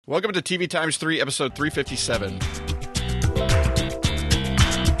Welcome to TV3, episode 357.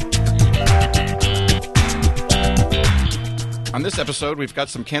 On this episode, we've got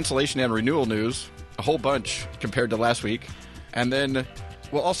some cancellation and renewal news, a whole bunch compared to last week. And then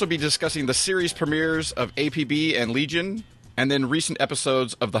we'll also be discussing the series premieres of APB and Legion, and then recent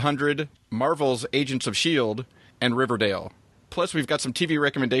episodes of The 100, Marvel's Agents of S.H.I.E.L.D, and Riverdale. Plus, we've got some TV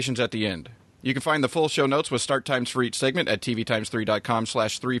recommendations at the end. You can find the full show notes with start times for each segment at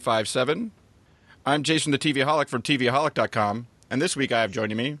tvtimes3.com/357. I'm Jason the TVaholic from tvaholic.com, and this week I have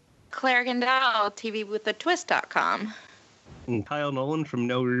joining me Claire Gendel, tvwithatwist.com. And Kyle Nolan from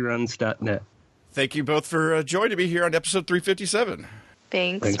NoReruns.net. Thank you both for joining me here on episode 357.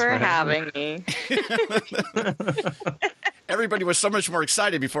 Thanks for having me. Everybody was so much more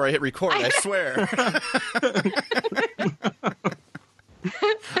excited before I hit record, I swear.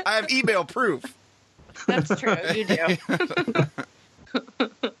 I have email proof. That's true, you do.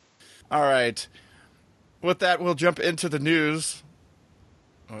 All right. With that, we'll jump into the news,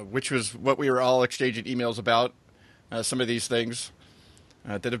 which was what we were all exchanging emails about. Some of these things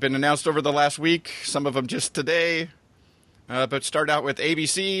that have been announced over the last week, some of them just today. But start out with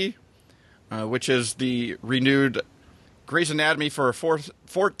ABC, which is the renewed Grey's Anatomy for a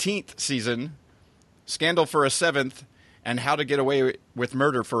 14th season, Scandal for a 7th, and How to Get Away with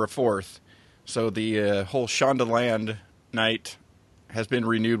Murder for a 4th. So the whole Shondaland night has been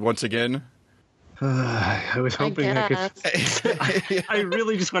renewed once again. I was hoping I could. I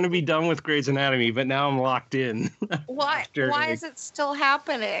really just want to be done with Grey's Anatomy, but now I'm locked in. Why is it still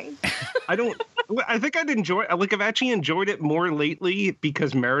happening? I think I'd enjoy. Like, I've actually enjoyed it more lately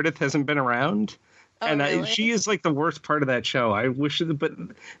because Meredith hasn't been around. Oh, And really? she is like the worst part of that show. I wish, but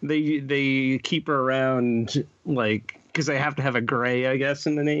they keep her around, like, because they have to have a Grey, I guess,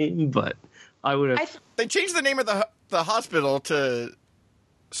 in the name. But I would have. They changed the name of the hospital to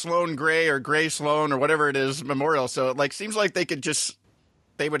Sloan Gray or Gray Sloan or whatever it is Memorial. So it seems like they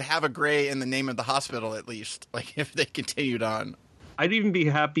would have a Gray in the name of the hospital at least. Like if they continued on. I'd even be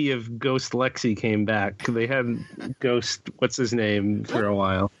happy if Ghost Lexi came back. They had Ghost, what's his name, for a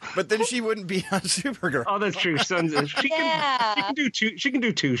while. But then she wouldn't be on Supergirl. Oh, that's true. She can do two. She can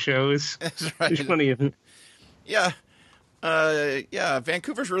do two shows. That's right. There's plenty of them. Yeah.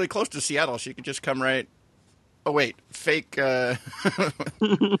 Vancouver's really close to Seattle. She could just come right. Oh wait, fake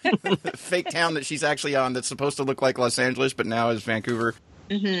fake town that she's actually on that's supposed to look like Los Angeles, but now is Vancouver.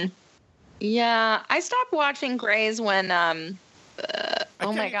 Mm-hmm. Yeah, I stopped watching Grey's when oh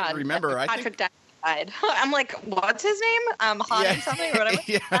my god, remember? Patrick died. I'm like, what's his name? Hottie something or whatever.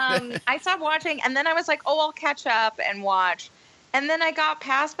 Yeah. I stopped watching, and then I was like, oh, I'll catch up and watch. And then I got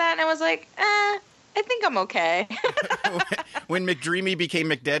past that, and I was like, I think I'm okay. When McDreamy became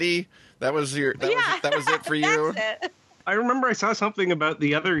McDaddy, that was it for you. That's it. I remember I saw something about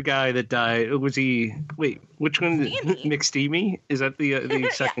the other guy that died. Was he? Wait, which one? McSteamy? Is that the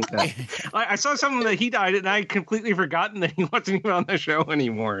second guy? I saw something that he died, and I had completely forgotten that he wasn't even on the show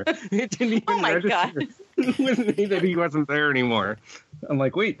anymore. It didn't even Oh my god! With me that he wasn't there anymore. I'm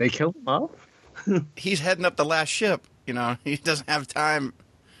like, wait, they killed him off? He's heading up the last ship. You know, he doesn't have time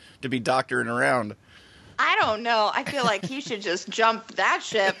to be doctoring around. I don't know. I feel like he should just jump that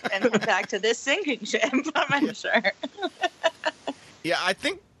ship and head back to this sinking ship. I'm not sure. Yeah, I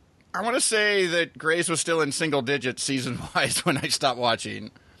want to say that Grey's was still in single digits season-wise when I stopped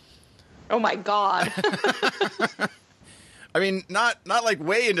watching. Oh my god. I mean, not like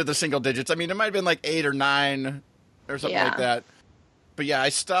way into the single digits. I mean, it might have been like 8 or 9 or something like that. But yeah, I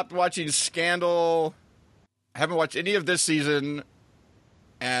stopped watching Scandal. I haven't watched any of this season,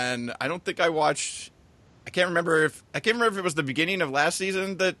 and I don't think I watched. I can't remember if it was the beginning of last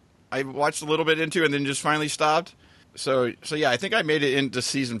season that I watched a little bit into and then just finally stopped. So yeah, I think I made it into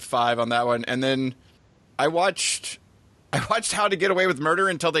season 5 on that one, and then I watched How to Get Away with Murder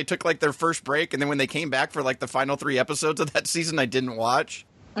until they took like their first break, and then when they came back for like the final 3 episodes of that season, I didn't watch,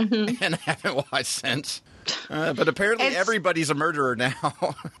 and I haven't watched since. But apparently everybody's a murderer now.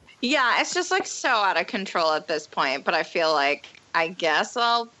 Yeah, it's just like so out of control at this point. But I feel like I guess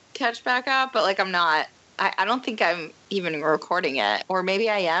I'll catch back up, but like I'm not. I don't think I'm even recording it, or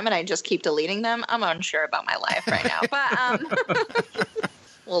maybe I am, and I just keep deleting them. I'm unsure about my life right now, but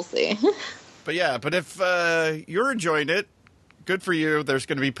we'll see. But yeah, if you're enjoying it, good for you. There's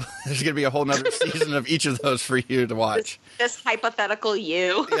gonna be a whole nother season of each of those for you to watch. This hypothetical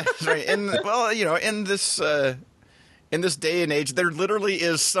you. Yeah, that's right. And well, you know, in this day and age, there literally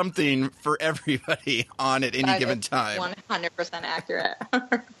is something for everybody on at any given time. 100% accurate.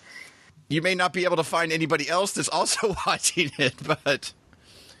 You may not be able to find anybody else that's also watching it, but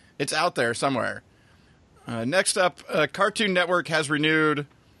it's out there somewhere. Next up, Cartoon Network has renewed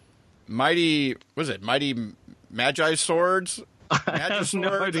Mighty Magi Swords? Magi Swords?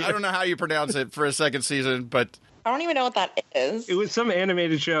 No idea. I don't know how you pronounce it for a second season, but I don't even know what that is. It was some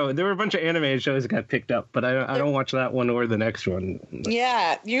animated show. There were a bunch of animated shows that got picked up, but I don't watch that one or the next one.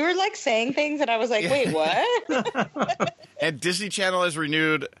 Yeah, you were like saying things, and I was like, wait, what? And Disney Channel has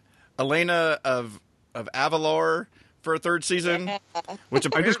renewed Elena of Avalor for a third season. Yeah. Which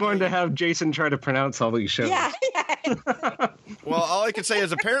I just wanted to have Jason try to pronounce all these shows. Yeah. Well, all I can say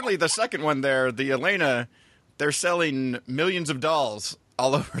is apparently the second one there, the Elena, they're selling millions of dolls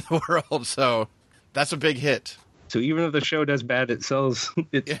all over the world, so that's a big hit. So even if the show does bad, it sells.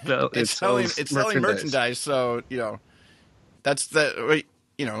 It's selling merchandise. So that's you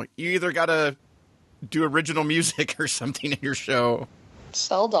either got to do original music or something in your show.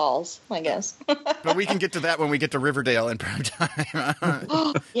 Sell dolls, I guess. But we can get to that when we get to Riverdale in prime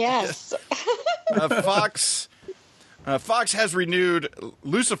time. Yes. Fox has renewed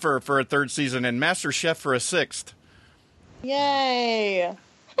Lucifer for a third season and Master Chef for a sixth. Yay.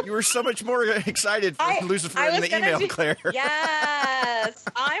 You were so much more excited for Lucifer in the email, Claire. Yes.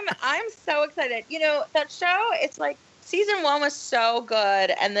 I'm so excited. That show, it's like season 1 was so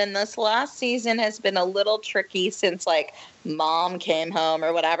good, and then this last season has been a little tricky since like mom came home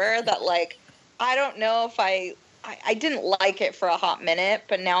or whatever, that like I don't know if I didn't like it for a hot minute,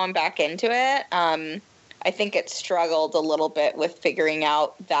 but now I'm back into it. I think it struggled a little bit with figuring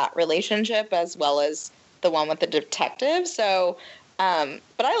out that relationship as well as the one with the detective. So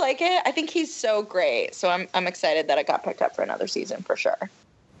but I like it. I think he's so great. So I'm excited that it got picked up for another season for sure.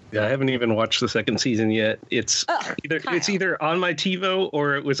 Yeah, I haven't even watched the second season yet. It's either on my TiVo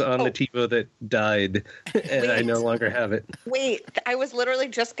or it was on the TiVo that died, and I no longer have it. Wait, I was literally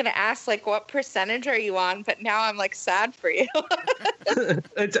just going to ask, like, what percentage are you on? But now I'm, like, sad for you.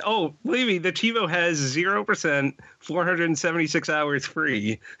 Believe me, the TiVo has 0%, 476 hours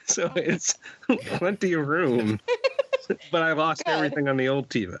free, so it's plenty of room. But I lost everything on the old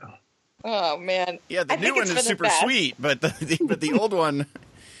TiVo. Oh, man. Yeah, the new one is super sweet, but the old one...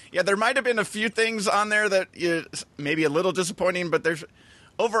 Yeah, there might have been a few things on there that maybe a little disappointing, but there's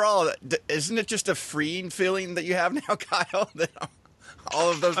overall, isn't it just a freeing feeling that you have now, Kyle? That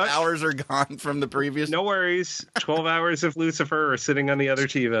all of those hours are gone from the previous. No worries. 12 hours of Lucifer are sitting on the other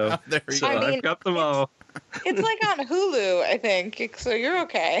TiVo. Oh, I've got them all. It's like on Hulu, I think, so you're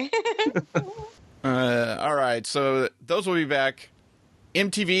okay. All right, so those will be back.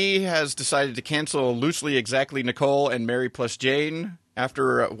 MTV has decided to cancel Loosely Exactly Nicole and Mary Plus Jane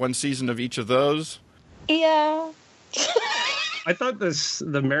after one season of each of those. Yeah. I thought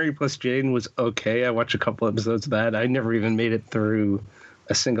the Mary Plus Jane was okay. I watched a couple episodes of that. I never even made it through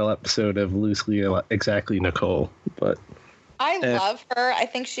a single episode of Loosely Exactly Nicole. But I love her. I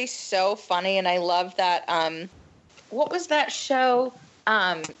think she's so funny, and I love that. What was that show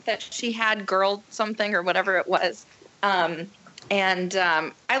that she had, Girl Something or whatever it was? I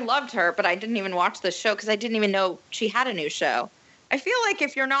loved her, but I didn't even watch the show because I didn't even know she had a new show. I feel like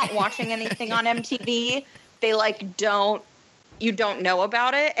if you're not watching anything on MTV, they you don't know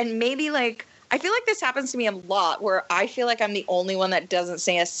about it. And maybe I feel like this happens to me a lot where I feel like I'm the only one that doesn't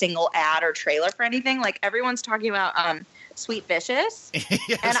see a single ad or trailer for anything. Like everyone's talking about Sweet Vicious.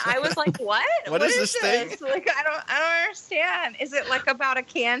 Yes. And I was like, what? What is this thing? Like, I don't understand. Is it like about a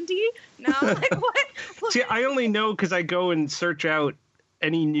candy? No, like what? See, I only know because I go and search out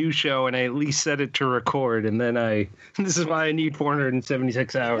any new show and I at least set it to record, and then this is why I need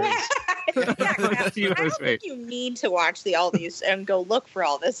 476 hours. Yeah, I don't think you need to watch all these and go look for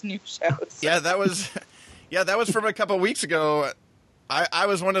all this new shows. Yeah, that was from a couple of weeks ago. I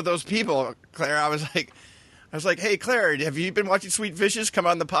was one of those people, Claire. I was like, hey, Claire, have you been watching Sweet Vicious? Come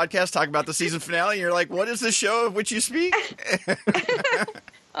on the podcast, talk about the season finale. And you're like, what is this show of which you speak? I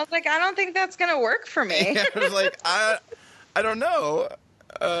was like, I don't think that's going to work for me. I was like, I don't know.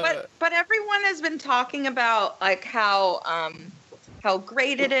 But everyone has been talking about like how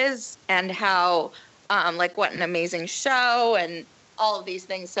great it is and how what an amazing show and all of these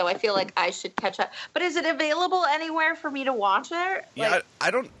things. So I feel like I should catch up. But is it available anywhere for me to watch it? Yeah,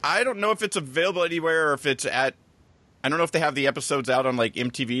 I don't know if it's available anywhere or if it's I don't know if they have the episodes out on like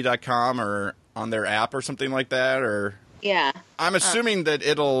MTV.com or on their app or something like that. Or yeah, I'm assuming that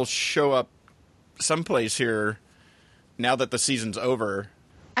it'll show up someplace here now that the season's over.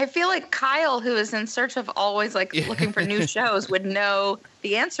 I feel like Kyle, who is in search of always looking for new shows, would know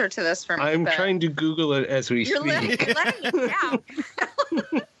the answer to this for me. I'm trying to Google it as we speak. You're letting me down.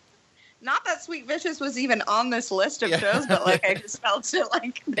 Not that Sweet Vicious was even on this list of shows, but I just felt it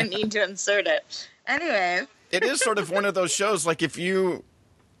the need to insert it. Anyway. It is sort of one of those shows, if you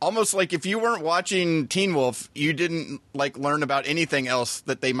almost like if you weren't watching Teen Wolf, you didn't like learn about anything else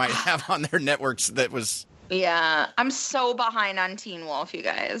that they might have on their networks that was. Yeah, I'm so behind on Teen Wolf, you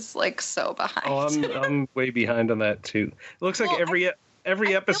guys. Like, so behind. Oh, I'm way behind on that too. It looks like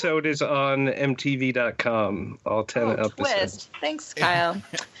every episode is on MTV.com. All 10 episodes. Twist. Thanks, Kyle.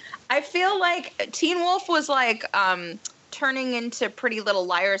 I feel like Teen Wolf was like turning into Pretty Little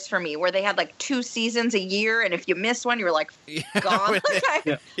Liars for me, where they had like 2 seasons a year, and if you missed one, you were like gone.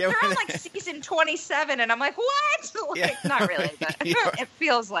 They're on like season 27, and I'm like, what? Like, not really, but it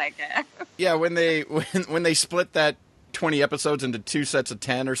feels like it. Yeah, when they split that 20 episodes into 2 sets of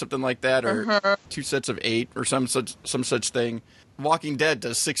 10 or something like that, or 2 sets of 8 or some such thing. Walking Dead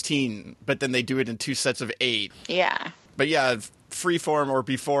does 16, but then they do it in 2 sets of 8. Yeah. But yeah, Freeform or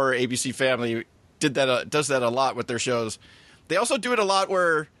before ABC Family does that a lot with their shows. They also do it a lot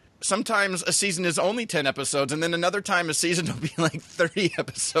where sometimes a season is only 10 episodes, and then another time a season will be like 30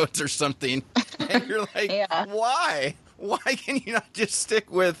 episodes or something. And you're like, why? Why can you not just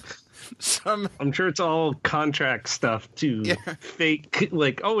stick with some... I'm sure it's all contract stuff, too. Yeah. Fake,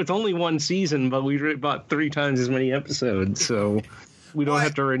 like, oh, it's only 1 season, but we bought 3 times as many episodes, so... We don't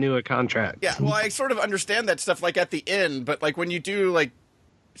have to renew a contract. Yeah, well, I sort of understand that stuff, like, at the end, but, like, when you do, like,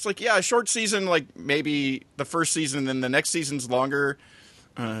 it's like, yeah, a short season, like, maybe the first season, and then the next season's longer,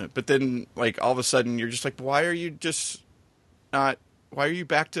 but then, like, all of a sudden, you're just like, why are you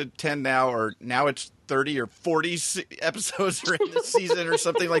back to 10 now, or now it's 30 or 40 episodes are in this season, or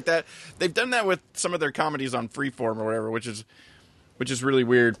something like that. They've done that with some of their comedies on Freeform or whatever, which is really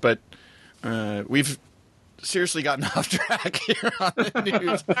weird, but we've seriously gotten off track here on the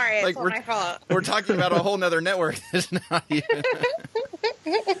news. All right, like, it's my fault. We're talking about a whole nother network that's not even...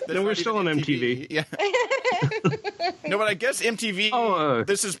 No, we're still on MTV. Yeah. No, but I guess MTV,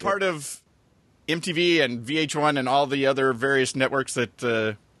 this is part of MTV and VH1 and all the other various networks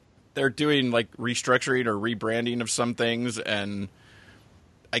that they're doing, like, restructuring or rebranding of some things, and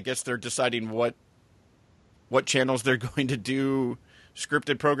I guess they're deciding what channels they're going to do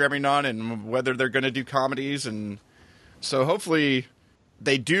scripted programming on and whether they're going to do comedies. And so hopefully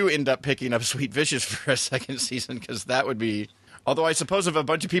they do end up picking up Sweet Vicious for a second season, because that would be... Although I suppose if a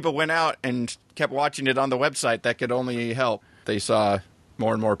bunch of people went out and kept watching it on the website, that could only help. They saw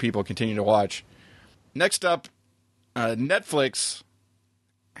more and more people continue to watch. Next up, Netflix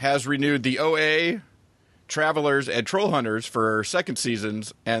has renewed the OA, Travelers, and Troll Hunters for second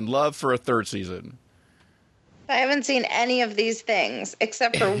seasons, and Love for a third season. I haven't seen any of these things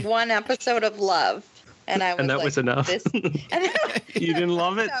except for 1 episode of Love. And that was enough. You didn't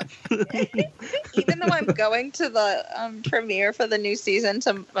love it? Even though I'm going to the premiere for the new season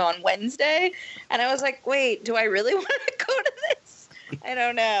on Wednesday, and I was like, wait, do I really want to go to this? I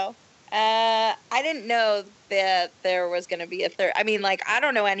don't know. I didn't know that there was going to be a third. I mean, like, I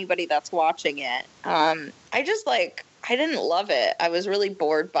don't know anybody that's watching it. I didn't love it. I was really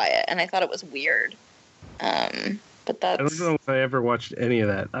bored by it, and I thought it was weird. But that's... I don't know if I ever watched any of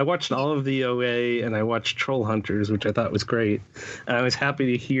that. I watched all of the OA, and I watched Troll Hunters, which I thought was great. And I was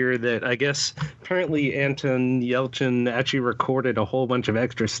happy to hear that, I guess, apparently Anton Yelchin actually recorded a whole bunch of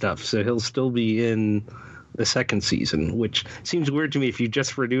extra stuff, so he'll still be in the second season, which seems weird to me if you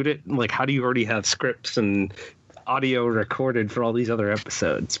just renewed it. Like, how do you already have scripts and audio recorded for all these other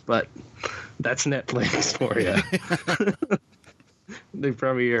episodes? But that's Netflix for you. They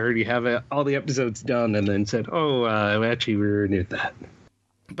probably already have all the episodes done and then said, actually, we renewed that.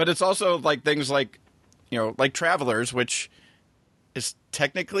 But it's also like things like, like Travelers, which has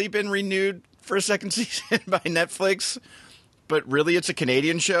technically been renewed for a second season by Netflix, but really it's a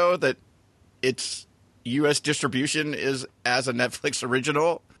Canadian show that its U.S. distribution is as a Netflix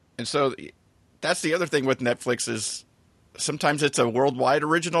original. And so that's the other thing with Netflix is sometimes it's a worldwide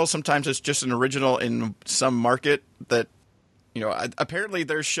original, sometimes it's just an original in some market that, apparently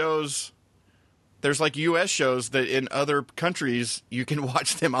there's like U.S. shows that in other countries you can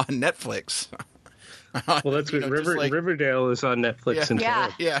watch them on Netflix. Well, that's what Riverdale is on Netflix.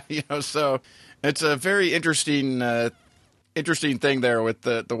 Yeah. So it's a very interesting thing there with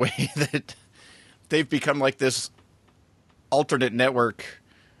the way that they've become like this alternate network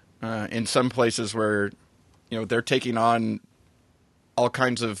in some places where, they're taking on all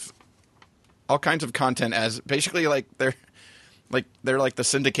kinds of content as basically like they're like the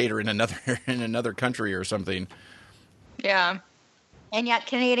syndicator in another country or something. Yeah. And yet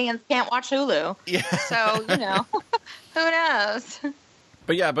Canadians can't watch Hulu. Yeah. So, who knows?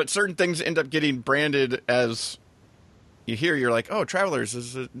 But certain things end up getting branded as you're like, oh, Travelers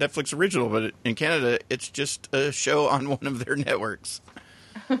is a Netflix original, but in Canada it's just a show on one of their networks.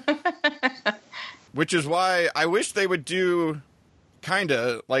 Which is why I wish they would do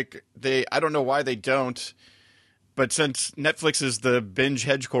Kinda. Like, I don't know why they don't, but since Netflix is the binge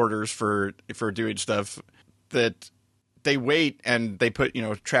headquarters for doing stuff, that they wait and they put,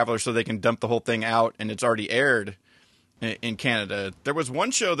 Travelers so they can dump the whole thing out, and it's already aired in Canada. There was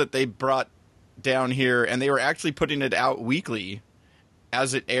one show that they brought down here, and they were actually putting it out weekly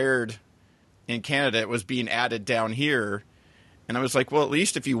as it aired in Canada. It was being added down here, and I was like, well, at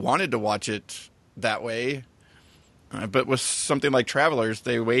least if you wanted to watch it that way. But with something like Travelers,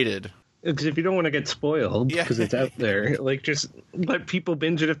 they waited. Because if you don't want to get spoiled, because it's out there, like, just let people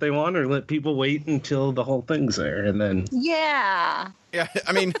binge it if they want, or let people wait until the whole thing's there, and then... Yeah. Yeah,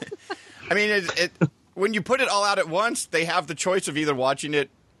 I mean, it when you put it all out at once, they have the choice of either watching it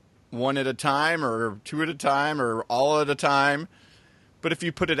one at a time, or two at a time, or all at a time. But if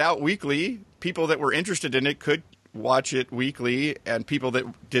you put it out weekly, people that were interested in it could watch it weekly, and people that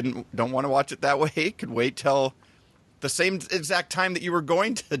don't want to watch it that way could wait till the same exact time that you were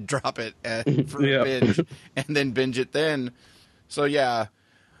going to drop it for a binge, and then binge it then. So yeah,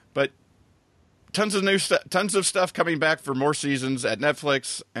 but tons of stuff coming back for more seasons at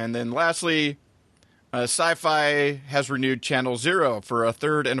Netflix. And then lastly, Sci-Fi has renewed Channel Zero for a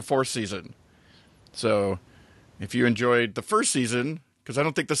third and a fourth season. So if you enjoyed the first season, because I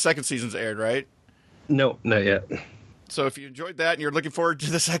don't think the second season's aired, right? No, not yet. So if you enjoyed that and you're looking forward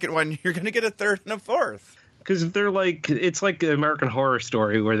to the second one, you're going to get a third and a fourth. Because they're like, it's like an American Horror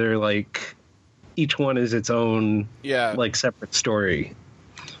Story where they're like, each one is its own, like, separate story.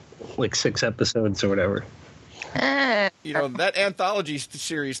 Like 6 episodes or whatever. That anthology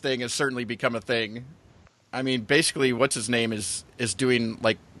series thing has certainly become a thing. I mean, basically, what's his name is doing,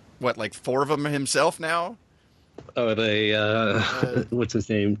 like 4 of them himself now? Oh, what's his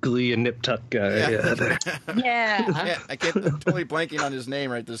name? Glee and Nip Tuck guy. Yeah. I can't, I'm totally blanking on his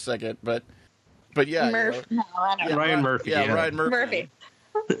name right this second, but yeah. Ryan Murphy. Yeah, Ryan Murphy.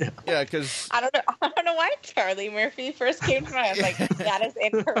 Yeah, because I don't know why Charlie Murphy first came to mind. I was like, that is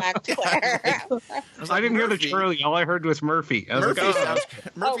incorrect, Claire. I didn't hear the Charlie. All I heard was Murphy.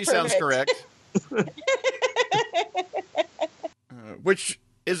 Murphy sounds correct. Which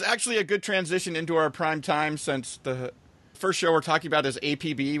is actually a good transition into our prime time, since the first show we're talking about is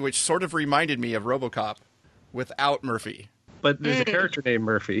APB, which sort of reminded me of RoboCop without Murphy. But there's a character named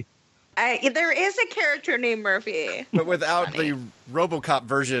Murphy. There is a character named Murphy, but without the RoboCop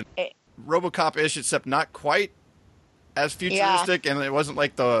version. RoboCop-ish, except not quite as futuristic, and it wasn't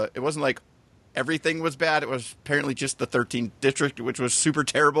like everything was bad. It was apparently just the 13th District, which was super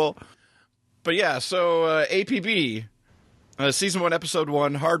terrible. But yeah, so APB, Season 1, Episode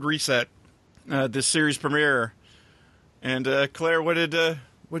 1, Hard Reset, this series premiere. And Claire, what did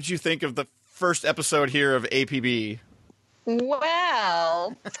you think of the first episode here of APB?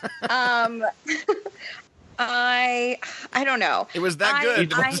 Well, I don't know. It was that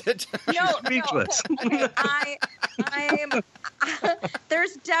good, was it? No, Speechless. Okay,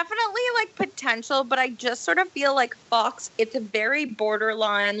 there's definitely like potential, but I just sort of feel like Fox, it's a very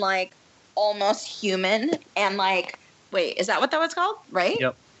borderline, like almost human, and like, wait, is that what that was called? Right?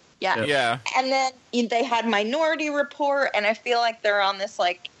 Yep. Yeah. And then they had Minority Report, and I feel like they're on this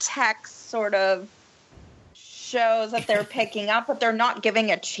like tech sort of shows that they're picking up, but they're not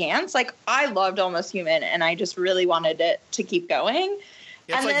giving a chance. Like, I loved Almost Human, and I just really wanted it to keep going.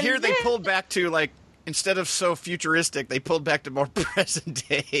 It's and like here they pulled back to, like, instead of so futuristic, they pulled back to more present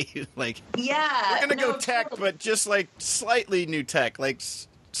day. Like, we're gonna go tech, totally. But just like slightly new tech, like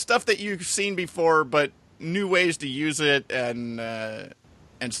stuff that you've seen before, but new ways to use it, and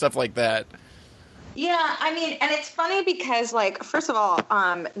stuff like that. Yeah, I mean, and it's funny because, like, first of all,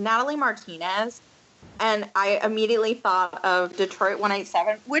 Natalie Martinez. And I immediately thought of Detroit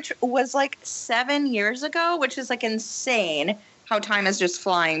 187, which was like 7 years ago, which is like insane how time is just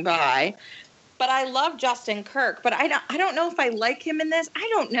flying by. But I love Justin Kirk, but I don't know if I like him in this. I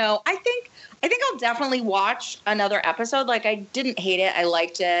don't know. I think I'll definitely watch another episode. Like, I didn't hate it. I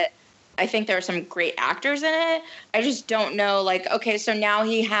liked it. I think there are some great actors in it. I just don't know. Like, okay, so now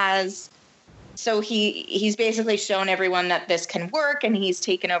he's basically shown everyone that this can work, and he's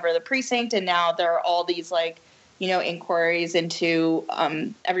taken over the precinct, and now there are all these, like, inquiries into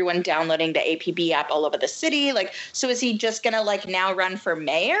everyone downloading the APB app all over the city. Like, so is he just gonna, like, now run for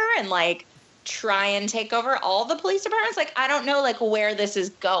mayor and, like, try and take over all the police departments? Like, I don't know, like, where this is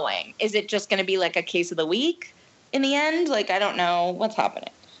going. Is it just gonna be, like, a case of the week in the end? Like, I don't know what's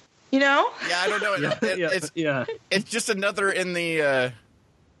happening. Yeah, I don't know. It's just another in the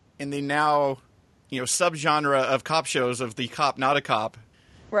now, subgenre of cop shows of the cop not a cop.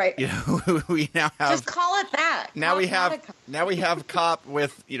 Right. We now have, just call it that. Now we have cop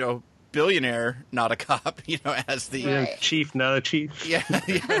with, billionaire, not a cop, as the chief, not a chief. Yeah,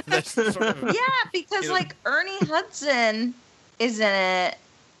 that's sort of, because like Ernie Hudson is in it,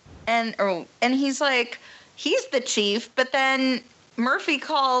 and he's like, he's the chief, but then Murphy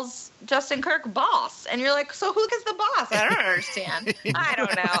calls Justin Kirk boss, and you're like, so who is the boss? I don't understand. I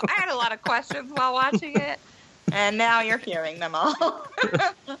don't know. I had a lot of questions while watching it, and now you're hearing them all.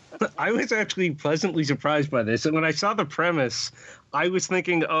 I was actually pleasantly surprised by this, and when I saw the premise, I was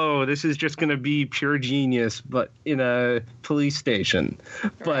thinking, oh, this is just going to be pure genius, but in a police station.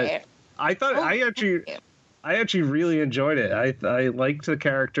 But I thought I actually really enjoyed it. I liked the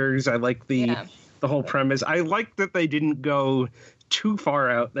characters. I liked the whole premise. I liked that they didn't go too far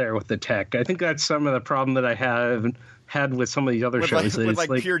out there with the tech. I think that's some of the problem that I have had with some of these other shows.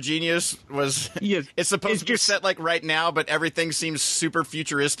 With Pure Genius was it's supposed to be set like right now, but everything seems super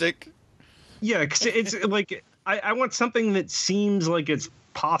futuristic. Yeah, because it's like I want something that seems like it's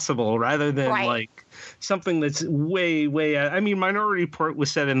possible rather than like something that's way out. I mean, Minority Report was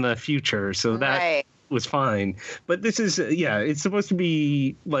set in the future, so that was fine. But this is it's supposed to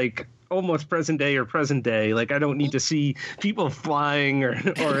be like almost present day or present day. Like I don't need to see people flying or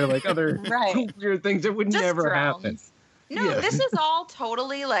like other weird things that would just never happen. No, this is all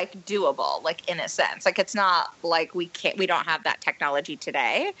totally like doable, like in a sense. Like it's not like we don't have that technology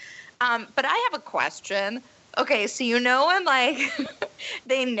today. But I have a question. Okay, so when like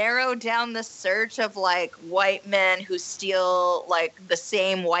they narrow down the search of like white men who steal like the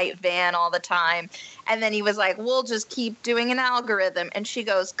same white van all the time, and then he was like, "We'll just keep doing an algorithm," and she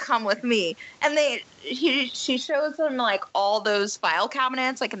goes, "Come with me," and she shows them like all those file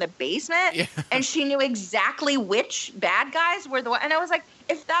cabinets like in the basement, and she knew exactly which bad guys were the one. And I was like,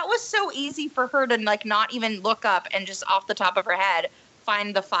 if that was so easy for her to like not even look up and just off the top of her head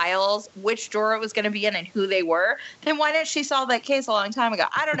find the files, which drawer it was going to be in, and who they were, then why didn't she solve that case a long time ago?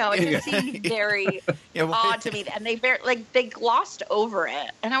 I don't know. It just seemed very odd to me, and they glossed over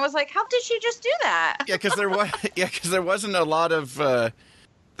it, and I was like, how did she just do that? Because there wasn't a lot of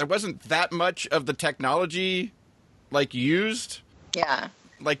there wasn't that much of the technology like used. Yeah.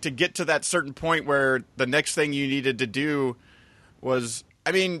 Like to get to that certain point where the next thing you needed to do was,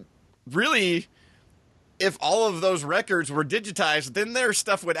 I mean, really, if all of those records were digitized, then their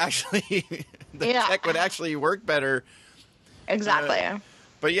stuff would actually, tech would actually work better. Exactly.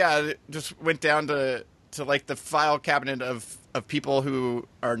 But it just went down to like the file cabinet of people who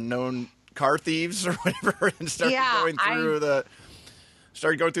are known car thieves or whatever, and started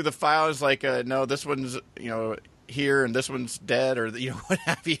going through the files like, no, this one's, here and this one's dead, or what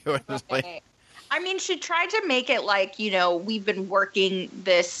have you. And it's like, I mean, she tried to make it like, we've been working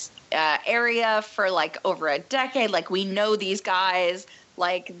this area for like over a decade. Like we know these guys.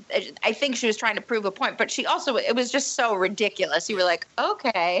 Like I think she was trying to prove a point, but it was just so ridiculous. You were like,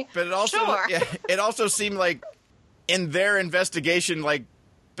 okay, but it also, sure. It also seemed like in their investigation, like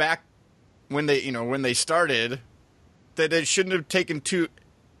back when they started, that it shouldn't have taken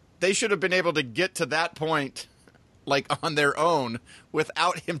they should have been able to get to that point like on their own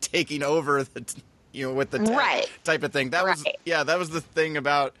without him taking over with the tech type of thing. That was that was the thing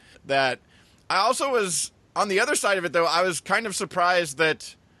about that. I also was on the other side of it though. I was kind of surprised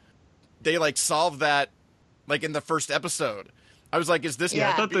that they like solved that like in the first episode. I was like, is this?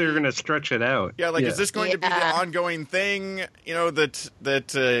 I thought they were going to stretch it out. Yeah, like is this going to be the ongoing thing?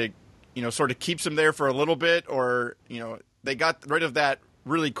 That sort of keeps him there for a little bit, or they got rid of that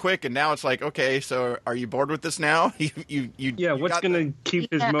really quick, and now it's like, okay, so are you bored with this now? What's going to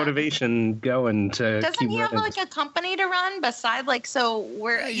keep his motivation going to doesn't keep he have running? like a company to run beside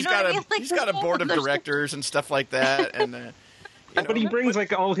he's got a board of directors and stuff like that, and but he brings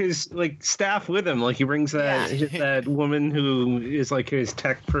like all his like staff with him. Like he brings that woman who is like his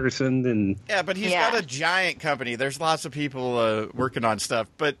tech person, and but he's got a giant company. There's lots of people working on stuff,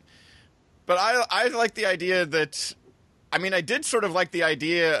 but I like the idea that. I mean, I did sort of like the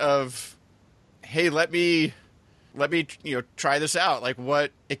idea of, hey, let me try this out. Like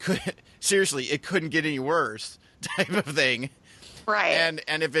what it couldn't get any worse type of thing. Right.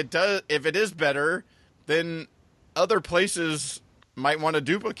 And if it is better, then other places might want to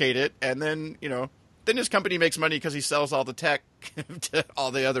duplicate it. And then, then his company makes money because he sells all the tech to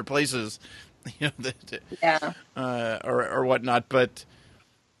all the other places, or whatnot. But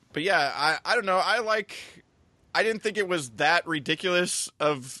yeah, I don't know. I didn't think it was that ridiculous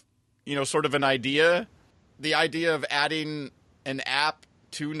of, sort of an idea. The idea of adding an app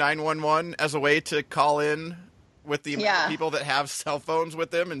to 911 as a way to call in with the amount of people that have cell phones with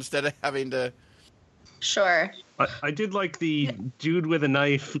them instead of having to Sure. I did like the dude with a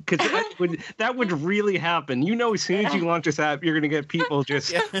knife, because that would really happen. You know, as soon as you launch this app, you're going to get people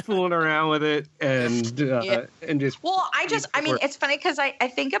just fooling around with it and just. Well, I mean, it's funny because I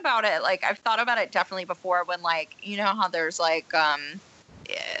think about it. Like, I've thought about it definitely before when, like, you know how there's like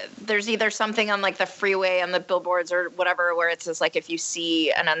there's either something on like the freeway on the billboards or whatever where it says like if you see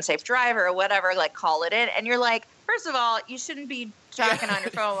an unsafe driver or whatever, like call it in, and you're like, first of all, you shouldn't be jacking on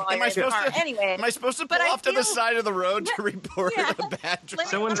your phone while you're in the car anyway. Am I supposed to pull off to the side of the road to report a bad driver?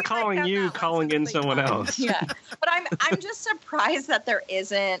 Someone's calling you, calling in someone else. Yeah, but I'm just surprised that there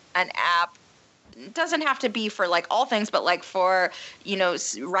isn't an app. It doesn't have to be for like all things, but like for, you know,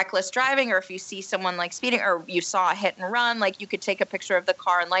 reckless driving, or if you see someone like speeding or you saw a hit and run, like you could take a picture of the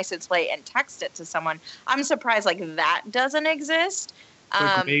car and license plate and text it to someone. I'm surprised like that doesn't exist.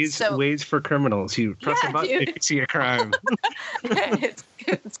 Like ways for criminals. You press a button, you can see a crime.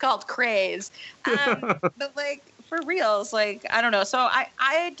 it's called Craze. But like for reals, like I don't know. So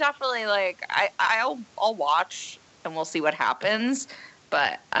I definitely like I'll watch and we'll see what happens,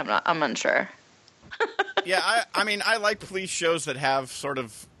 but I'm unsure. Yeah, I mean, I like police shows that have sort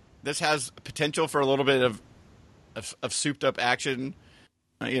of, this has potential for a little bit of souped up action,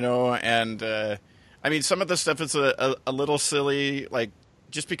 you know, and I mean, some of the stuff is a little silly, like,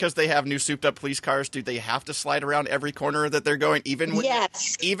 just because they have new souped up police cars, do they have to slide around every corner that they're going, even when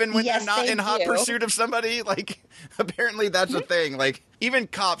they're not in hot pursuit of somebody? Like, apparently that's a thing. Like, even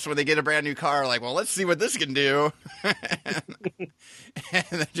cops, when they get a brand new car, are like, well, let's see what this can do.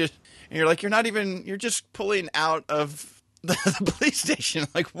 And you're like, you're just pulling out of the police station.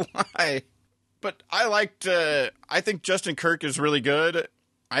 Like, why? But I think Justin Kirk is really good.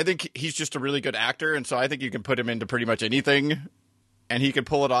 I think he's just a really good actor, and so I think you can put him into pretty much anything, and he can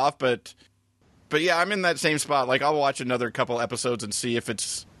pull it off. But yeah, I'm in that same spot. Like, I'll watch another couple episodes and see if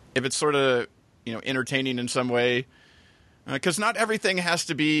it's sort of, you know, entertaining in some way. Because not everything has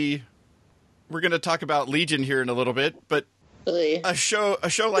to be. We're going to talk about Legion here in a little bit, but a show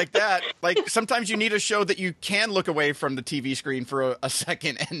like that, like sometimes you need a show that you can look away from the TV screen for a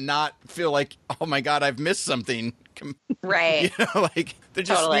second and not feel like, oh my God, I've missed something. Right. You know, like there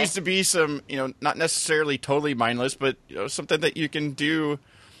just needs to be some, you know, not necessarily totally mindless, but you know, something that you can do.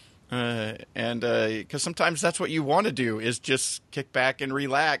 And because sometimes that's what you want to do is just kick back and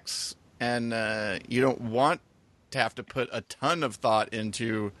relax, and you don't want to have to put a ton of thought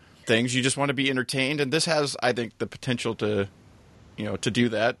into things. You just want to be entertained, and this has, I think, the potential to, you know, to do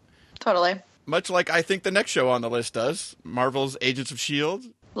that. Totally. Much like I think the next show on the list does, Marvel's Agents of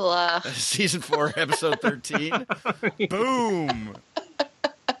S.H.I.E.L.D. Season 4, episode 13. Boom!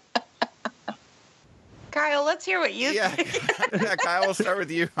 Kyle, let's hear what you think. Yeah, Kyle, we'll start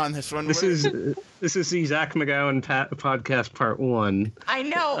with you on this one. This is the Zach McGowan podcast part 1. I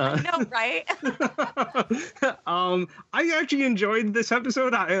know, right? I actually enjoyed this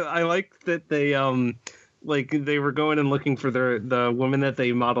episode. I liked that they they were going and looking for the woman that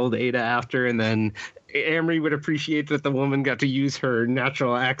they modeled Ada after, and then Amory would appreciate that the woman got to use her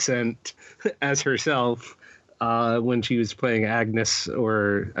natural accent as herself. When she was playing Agnes,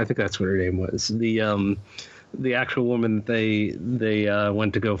 or I think that's what her name was, the actual woman they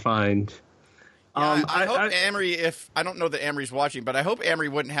went to go find. I hope Amory, I don't know that Amory's watching, but I hope Amory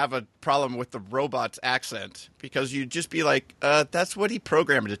wouldn't have a problem with the robot's accent, because you'd just be like, that's what he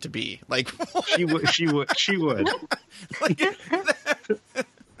programmed it to be. Like, what? She would. Like,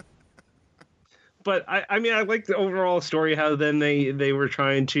 But I mean, I like the overall story, how then they were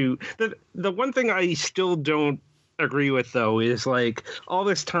trying to... The one thing I still don't agree with, though, is like all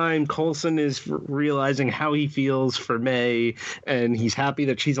this time Coulson is realizing how he feels for May, and he's happy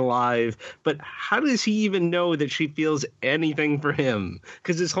that she's alive. But how does he even know that she feels anything for him?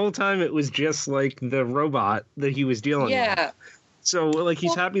 Because this whole time it was just like the robot that he was dealing with. So, like,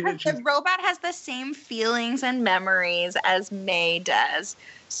 he's happy that the robot has the same feelings and memories as May does.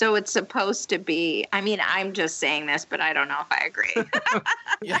 So it's supposed to be. I mean, I'm just saying this, but I don't know if I agree.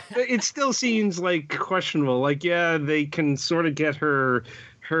 Yeah, it still seems like questionable. Like, yeah, they can sort of get her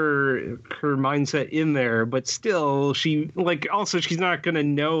mindset in there, but still, she's not going to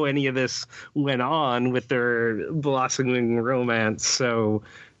know any of this went on with their blossoming romance. So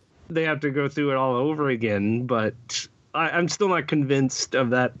they have to go through it all over again. But I'm still not convinced of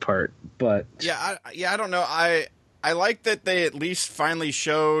that part. But I don't know. I like that they at least finally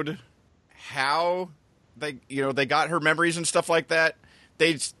showed how they got her memories and stuff like that.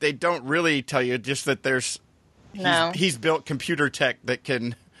 They don't really tell you, just that he's built computer tech that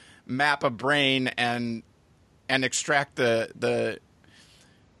can map a brain and extract the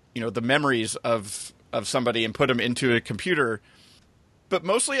memories of somebody and put them into a computer. But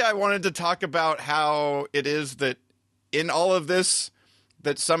mostly I wanted to talk about how it is that in all of this,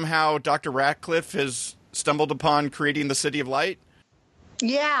 that somehow Dr. Ratcliffe has stumbled upon creating the City of Light.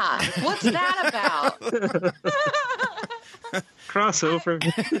 Yeah. What's that about? Crossover.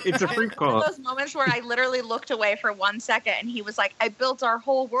 It's a prequel. Those moments where I literally looked away for 1 second and he was like, I built our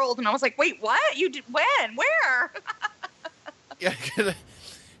whole world. And I was like, wait, what? You did? When? Where? Yeah,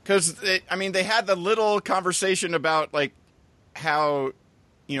 because, they had the little conversation about, like, how,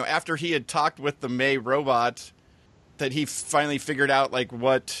 after he had talked with the May robot, that he finally figured out, like,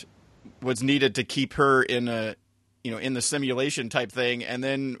 what was needed to keep her in in the simulation type thing. And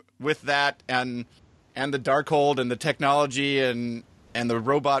then with that and the Darkhold and the technology and the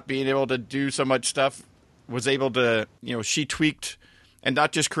robot being able to do so much stuff, was able to, she tweaked and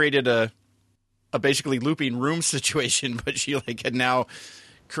not just created a basically looping room situation, but she had now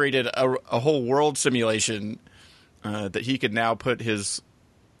created a whole world simulation that he could now put his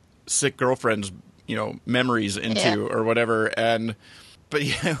sick girlfriend's, memories into or whatever. But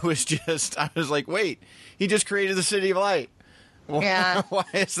yeah, it was just, I was like, wait, he just created the City of Light. Yeah. Why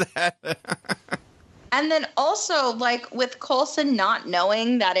is that? And then also, with Coulson not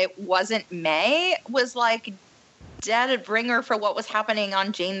knowing that it wasn't May was, dead bringer for what was happening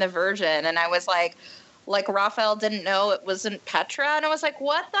on Jane the Virgin. And I was like Raphael didn't know it wasn't Petra. And I was like,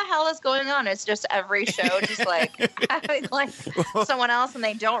 what the hell is going on? It's just every show just, having, someone else and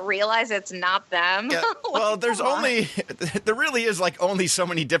they don't realize it's not them. Yeah. Well, there really is, only so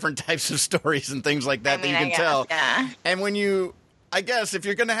many different types of stories and things like that that you can tell. Yeah. And I guess if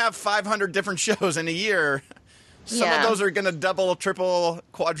you're going to have 500 different shows in a year, some of those are going to double, triple,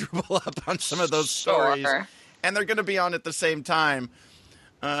 quadruple up on some of those stories. And they're going to be on at the same time.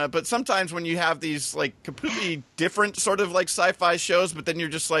 But sometimes when you have these, completely different sort of, sci-fi shows, but then you're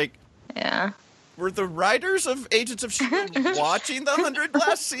just like... Yeah. Were the writers of Agents of S.H.I.E.L.D. watching the 100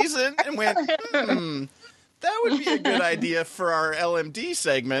 last season and went, that would be a good idea for our LMD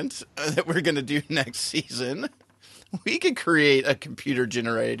segment that we're going to do next season. We could create a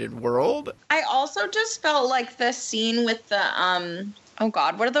computer-generated world. I also just felt like the scene with the, oh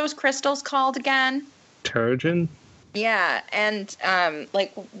God, what are those crystals called again? Terrigen? Yeah, and,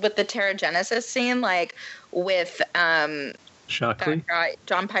 with the Terrigenesis scene, with, Shockley?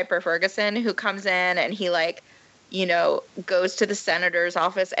 John Piper Ferguson, who comes in and he, goes to the senator's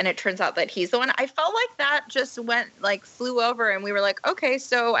office, and it turns out that he's the one. I felt like that just flew over, and we were like, okay,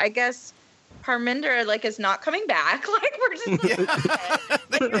 so I guess Parminder, is not coming back. We're just you're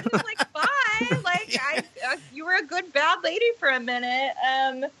just bye. You were a good bad lady for a minute.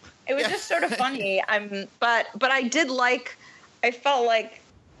 It was just sort of funny. But I did I felt like,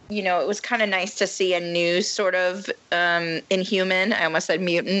 it was kind of nice to see a new sort of Inhuman. I almost said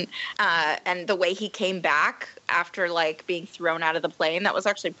mutant. And the way he came back after being thrown out of the plane, that was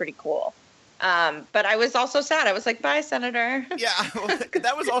actually pretty cool. But I was also sad. I was like, bye, Senator. Yeah, well,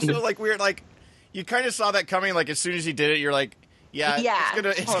 that was also weird. You kind of saw that coming. As soon as he did it, you're like,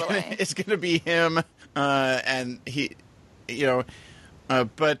 it's gonna be him. And he,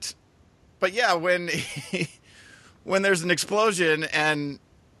 but yeah, when there's an explosion and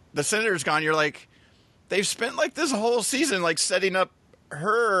the senator's gone, you're like, they've spent this whole season setting up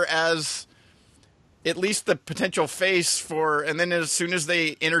her as at least the potential face for, and then as soon as they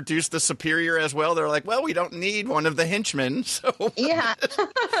introduce the Superior as well, they're like, well, we don't need one of the henchmen, so yeah,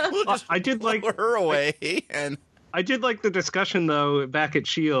 we'll just I did blow her away. And I did like the discussion though back at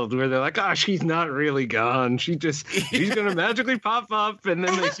S.H.I.E.L.D. where they're like, she's not really gone. She's going to magically pop up, and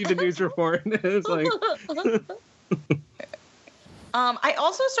then they see the news report, and it's like. I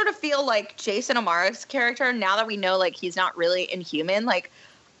also sort of feel like Jason Amara's character, now that we know he's not really Inhuman,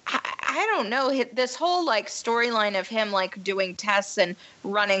 I don't know, this whole storyline of him doing tests and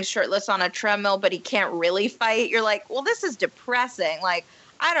running shirtless on a treadmill, but he can't really fight. You're like, well, this is depressing.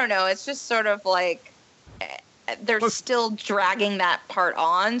 I don't know. It's just sort of they're still dragging that part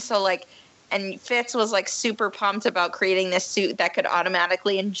on. So and Fitz was super pumped about creating this suit that could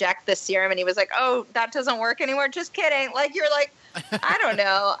automatically inject the serum. And he was like, oh, that doesn't work anymore. Just kidding. You're like, I don't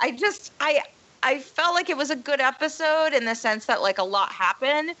know. I felt like it was a good episode in the sense that a lot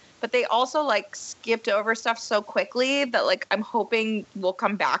happened, but they also skipped over stuff so quickly that I'm hoping we'll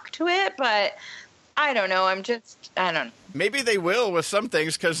come back to it. But I don't know. I don't know. Maybe they will with some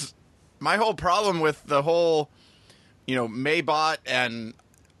things, because my whole problem with the whole, Maybot and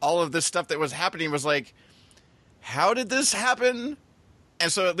all of this stuff that was happening was how did this happen?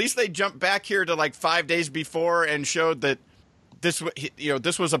 And so at least they jumped back here to 5 days before and showed that this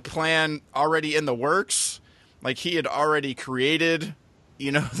was a plan already in the works. He had already created,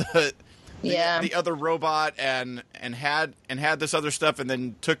 the the other robot and had this other stuff, and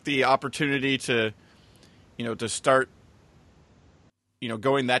then took the opportunity to, to start,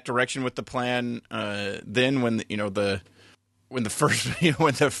 going that direction with the plan. Then when when the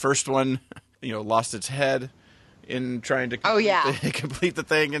first one, lost its head in trying to complete the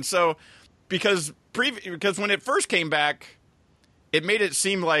thing, and so because when it first came back, it made it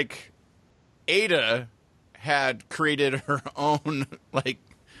seem like Ada had created her own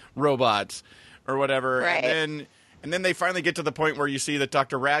robots or whatever, right. and then they finally get to the point where you see that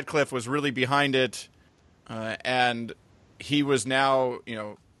Dr. Radcliffe was really behind it, and he was now,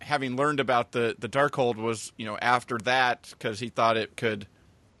 having learned about the Darkhold, was, after that, because he thought it could,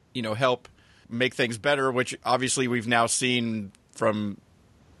 help make things better, which obviously we've now seen from,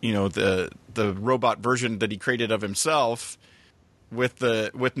 the robot version that he created of himself, with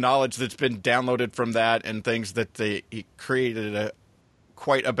knowledge that's been downloaded from that and things that he created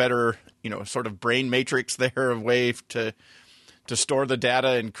quite a better, sort of brain matrix there, a way to store the data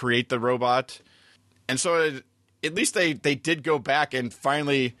and create the robot. And so at least they did go back and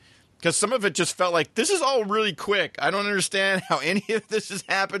finally, because some of it just felt like this is all really quick. I don't understand how any of this is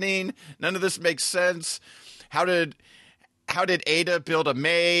happening. None of this makes sense. How did Ada build a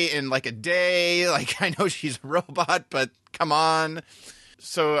May in a day? I know she's a robot, but come on.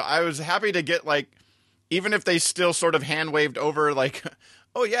 So I was happy to get even if they still sort of hand waved over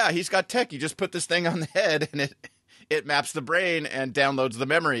oh yeah, he's got tech. You just put this thing on the head and it maps the brain and downloads the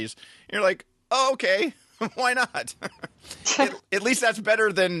memories. And you're like, oh, okay. Why not? At least that's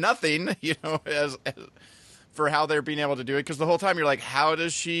better than nothing, as for how they're being able to do it. Because the whole time you're like, how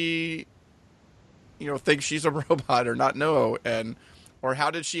does she, think she's a robot or not know? Or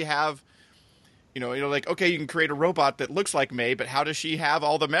how did she have, okay, you can create a robot that looks like May, but how does she have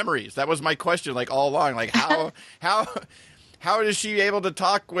all the memories? That was my question, all along. How is she able to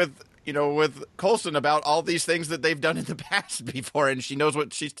talk with Coulson about all these things that they've done in the past before, and she knows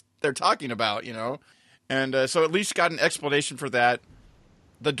what they're talking about, And so at least got an explanation for that.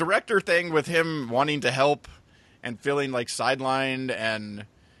 The director thing with him wanting to help and feeling sidelined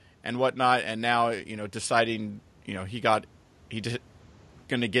and whatnot, and now deciding he's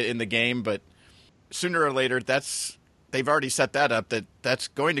going to get in the game, but sooner or later they've already set that up that's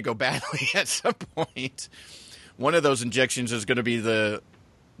going to go badly at some point. One of those injections is going to be the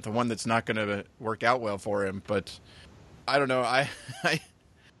one that's not going to work out well for him. But I don't know. I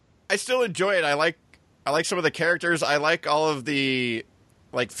still enjoy it. I like some of the characters. I like all of the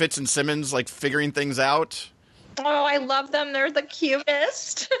Fitz and Simmons figuring things out. Oh, I love them. They're the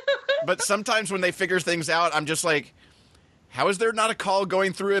cutest. But sometimes when they figure things out, I'm just like, how is there not a call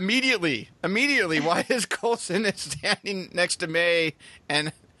going through immediately? Why is Coulson standing next to May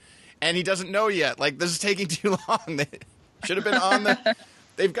and he doesn't know yet? This is taking too long. They should have been on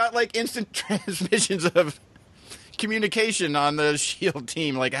they've got instant transmissions of communication on the S.H.I.E.L.D.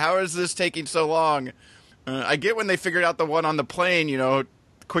 team. How is this taking so long? I get when they figured out the one on the plane, the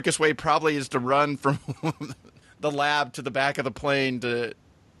quickest way probably is to run from the lab to the back of the plane to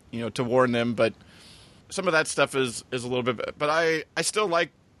warn them. But some of that stuff is a little bit, but I still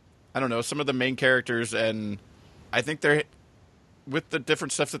like, I don't know, some of the main characters, and I think they're, with the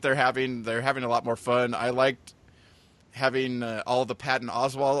different stuff that they're having a lot more fun. I liked having all the Patton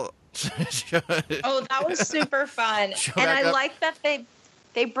Oswalt. Oh, that was super fun. And I like that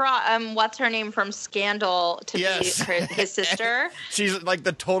they brought what's her name from Scandal to be his sister. She's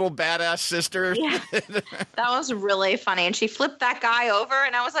the total badass sister. Yeah. That was really funny. And she flipped that guy over,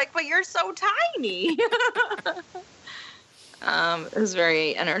 and I was like, but you're so tiny. It was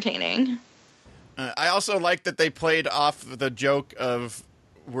very entertaining. I also like that they played off the joke of,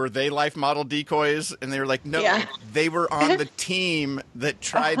 were they life model decoys? And they were like, no, they were on the team that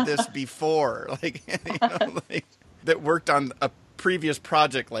tried this before. That worked on a previous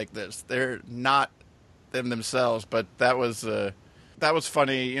project like this. They're not them themselves, but that was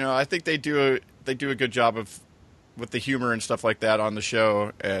funny. I think they do a good job with the humor and stuff like that on the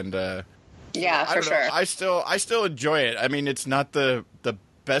show. And for sure. I still enjoy it. I mean, it's not the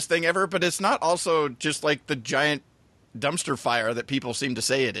best thing ever, but it's not also just the giant dumpster fire that people seem to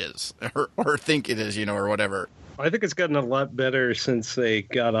say it is or think it is, or whatever. I think it's gotten a lot better since they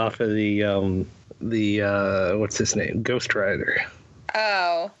got off of the what's his name, Ghost Rider.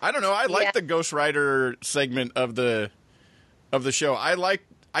 Oh, I don't know. I like the Ghost Rider segment of the show.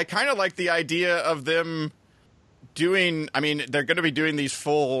 I kind of like the idea of them doing, I mean, they're going to be doing these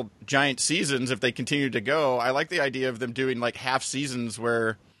full giant seasons if they continue to go. I like the idea of them doing half seasons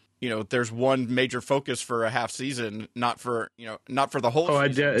where, there's one major focus for a half season, not for the whole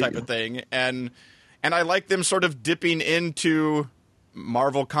season type of thing. And I like them sort of dipping into,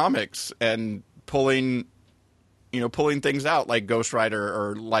 Marvel Comics and pulling things out like Ghost Rider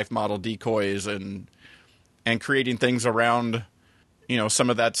or life model decoys and creating things around, some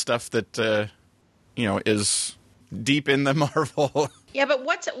of that stuff that, is deep in the Marvel. Yeah, but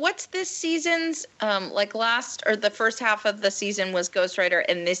what's this season's the first half of the season was Ghost Rider,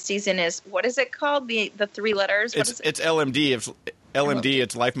 and this season is, what is it called? The three letters? What is it? It's LMD. It's LMD.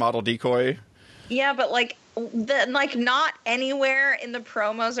 It's life model decoy. Yeah, but not anywhere in the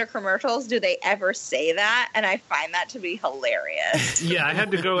promos or commercials do they ever say that, and I find that to be hilarious. Yeah, I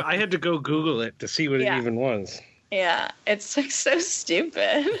had to go Google it to see what it even was. Yeah, it's like so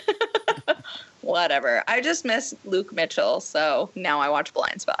stupid. Whatever. I just miss Luke Mitchell, so now I watch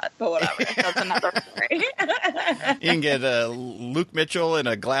Blind Spot. But whatever. That's another story. You can get Luke Mitchell in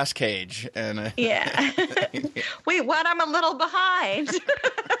a glass cage. Yeah. Wait, what? I'm a little behind.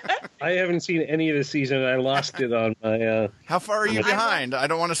 I haven't seen any of the season. I lost it on my... How far are you behind? I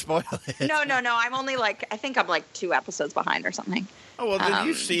don't want to spoil it. No. I'm only I think I'm 2 episodes behind or something. Oh, well, then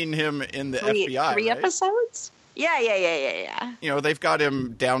you've seen him in the FBI, Three right? episodes? Yeah. They've got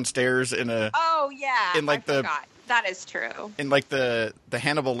him downstairs in a... Oh, yeah. In I forgot. That is true. In the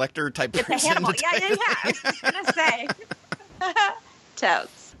Hannibal Lecter type prison. Hannibal. Yeah. I was going to say.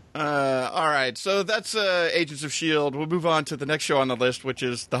 Totes. All right. So that's Agents of S.H.I.E.L.D. We'll move on to the next show on the list, which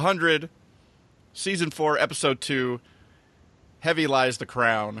is The 100, Season 4, Episode 2, Heavy Lies the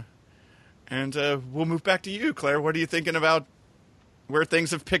Crown. And we'll move back to you, Claire. What are you thinking about where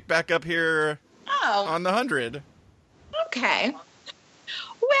things have picked back up here on The 100? Okay.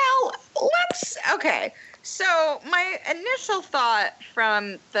 Well, okay. So my initial thought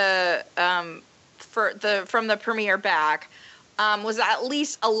from the premiere back was at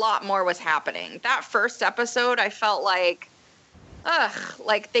least a lot more was happening. That first episode, I felt like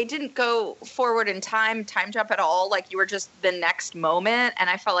they didn't go forward in time jump at all. Like you were just the next moment, and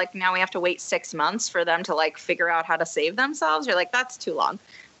I felt like now we have to wait 6 months for them to figure out how to save themselves. You're like, that's too long.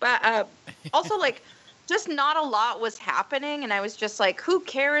 But also just not a lot was happening, and I was just like, who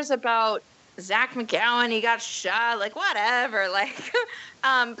cares about Zach McGowan? He got shot, whatever.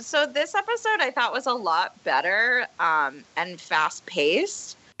 So this episode I thought was a lot better and fast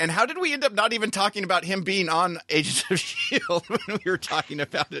paced. And how did we end up not even talking about him being on Agents of S.H.I.E.L.D. when we were talking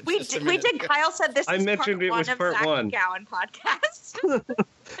about it? We did. Kyle said this. I mentioned it was part one. McGowan podcast.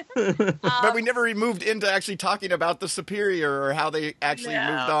 But we never moved into actually talking about the Superior or how they actually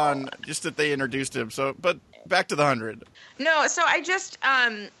moved on. Just that they introduced him. So, but back to the 100. No, so I don't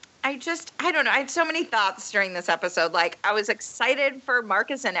know. I had so many thoughts during this episode. I was excited for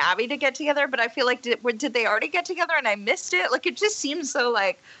Marcus and Abby to get together, but I feel like did they already get together and I missed it? It just seems so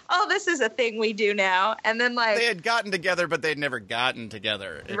oh, this is a thing we do now. And then they had gotten together, but they'd never gotten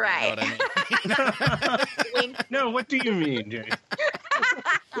together. Right. You know what I mean? No, what do you mean, Jay?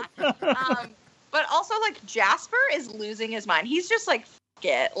 But also Jasper is losing his mind. He's just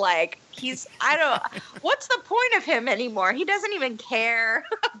it. What's the point of him anymore? He doesn't even care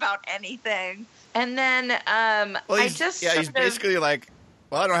about anything. And then he's basically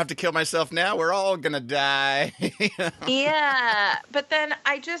well, I don't have to kill myself now. We're all gonna die. Yeah, but then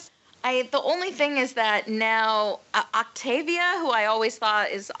the only thing is that now Octavia, who I always thought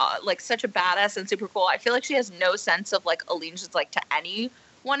is such a badass and super cool, I feel like she has no sense of allegiance to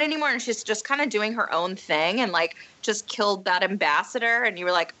anyone anymore, and she's just kind of doing her own thing and just killed that ambassador, and you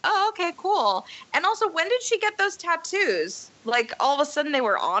were like, oh, okay, cool. And also, when did she get those tattoos? All of a sudden they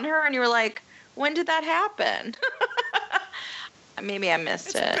were on her, and you were like, when did that happen? Maybe I missed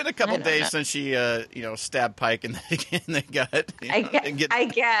it. It's been a couple days since she stabbed Pike in the gut. I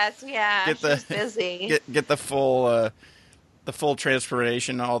guess, yeah. She's busy. Get the full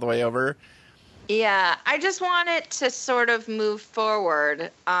transformation all the way over. Yeah, I just want it to sort of move forward,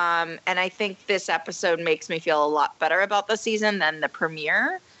 and I think this episode makes me feel a lot better about the season than the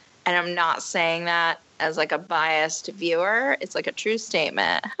premiere, and I'm not saying that as a biased viewer. It's a true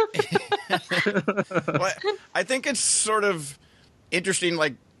statement. Well, I think it's sort of interesting,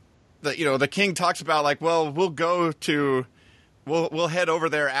 the King talks about, well, we'll head over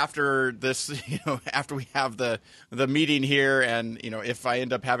there after this, after we have the meeting here, and, if I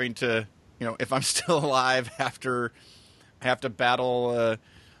end up having to... if I'm still alive after I have to battle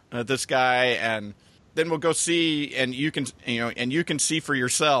this guy, and then we'll go see, and you can see for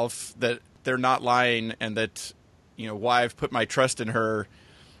yourself that they're not lying, and that why I've put my trust in her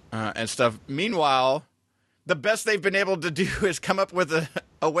and stuff. Meanwhile, the best they've been able to do is come up with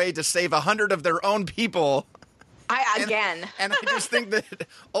a way to save 100 of their own people. And I just think that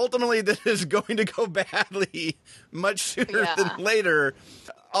ultimately this is going to go badly much sooner than later.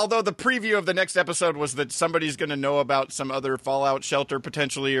 Although the preview of the next episode was that somebody's going to know about some other fallout shelter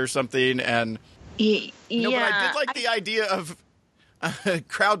potentially or something, and yeah, no, but I did like the idea of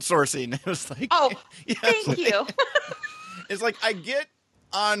crowdsourcing. It was like, yeah, thank you. It's like, I get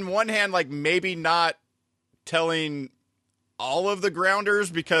on one hand, like maybe not telling all of the grounders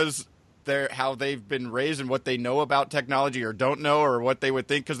because they're how they've been raised and what they know about technology or don't know or what they would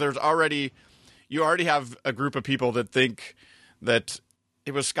think, because you already have a group of people that think that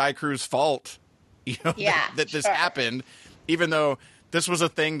it was Sky Crew's fault, that this happened, even though this was a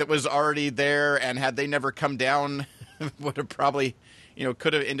thing that was already there, and had they never come down, would have probably,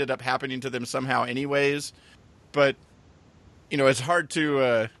 could have ended up happening to them somehow anyways. But, it's hard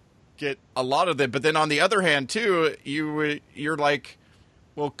to get a lot of them. But then on the other hand, too, you're like,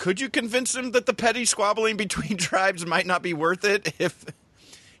 well, could you convince them that the petty squabbling between tribes might not be worth it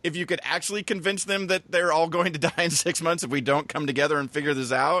if you could actually convince them that they're all going to die in 6 months if we don't come together and figure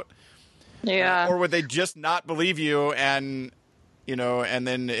this out? Yeah. Or would they just not believe you and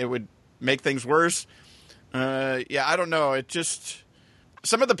then it would make things worse? I don't know. It just,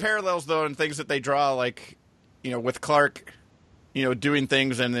 some of the parallels though and things that they draw, like, with Clark, doing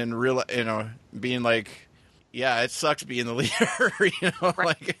things and then being like, yeah, it sucks being the leader, Right.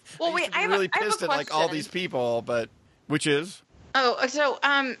 Like, well, wait, I'm really pissed at like all these people, but which is? So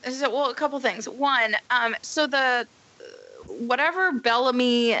a couple things. One, so the whatever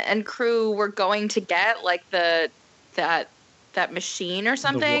Bellamy and crew were going to get, like that machine or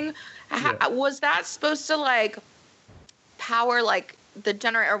something, was that supposed to like power like the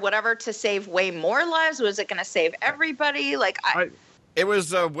generator or whatever to save way more lives? Was it going to save everybody? Like, it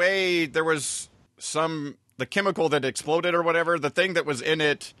was a way. There was the chemical that exploded or whatever. The thing that was in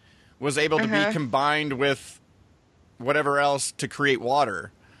it was able to be combined with whatever else to create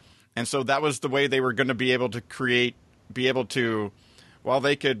water. And so that was the way they were going to be able to, while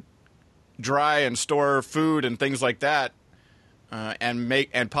they could dry and store food and things like that,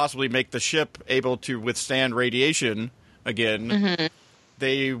 and possibly make the ship able to withstand radiation again,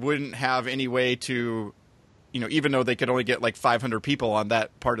 they wouldn't have any way to, even though they could only get like 500 people on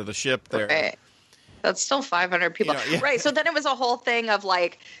that part of the ship there. Right. That's still 500 people. Right. So then it was a whole thing of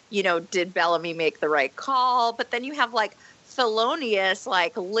like, did Bellamy make the right call? But then you have like Thelonious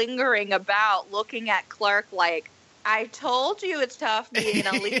like lingering about looking at Clark like, I told you it's tough being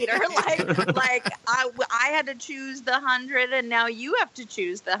a leader. like I had to choose the 100 and now you have to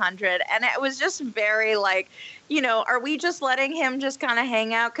choose the 100. And it was just very like, are we just letting him just kind of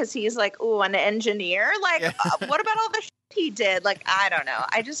hang out because he's like, ooh, an engineer? Like, what about all the he did? Like, I don't know.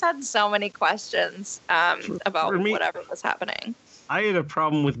 I just had so many questions about whatever was happening. I had a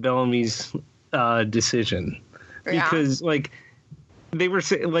problem with Bellamy's decision because, like, they were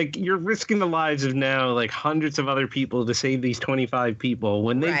saying, like, you're risking the lives of now, like, hundreds of other people to save these 25 people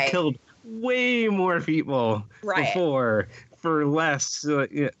when they killed way more people before for less.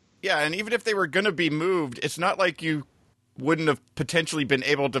 Yeah, and even if they were going to be moved, it's not like you wouldn't have potentially been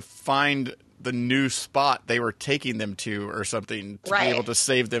able to find the new spot they were taking them to or something to be able to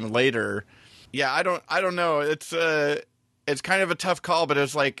save them later. Yeah, I don't know. It's kind of a tough call, but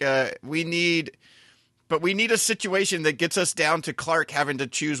it's like we need a situation that gets us down to Clark having to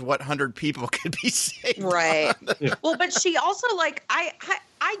choose what 100 people could be saved. Right. Well, but she also like I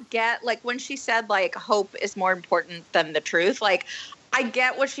get like when she said like hope is more important than the truth. Like I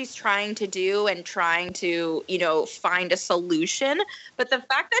get what she's trying to do and trying to, find a solution, but the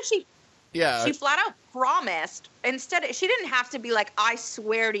fact that she flat out promised. Instead, she didn't have to be like, I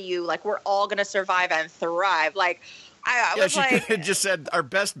swear to you, like, we're all going to survive and thrive. Like, I was like... she could have just said, our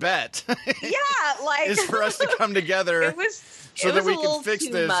best bet is for us to come together so that we can fix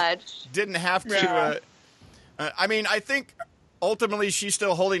this. Much. Didn't have to... I mean, I think ultimately she's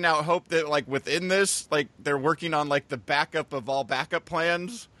still holding out hope that, like, within this, like, they're working on, like, the backup of all backup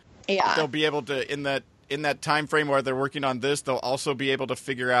plans. Yeah. They'll be able to, in that time frame where they're working on this, they'll also be able to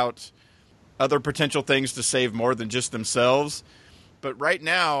figure out other potential things to save more than just themselves. But right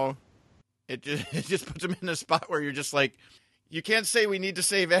now, it just puts them in a spot where you're just like, you can't say we need to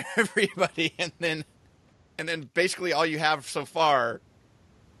save everybody, and then basically all you have so far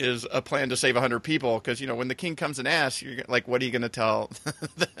is a plan to save 100 people. Because when the king comes and asks, you're like, what are you going to tell?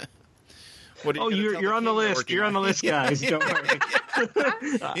 You're on the list. You're on the list, guys. Don't worry.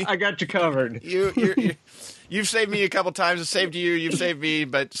 I got you covered. You've saved me a couple times. I saved you. You've saved me.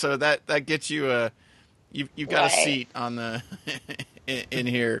 But so that gets you you've got a seat on the in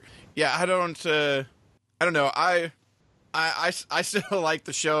here. Yeah, I don't know. I still like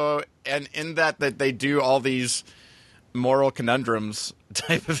the show, and in that they do all these moral conundrums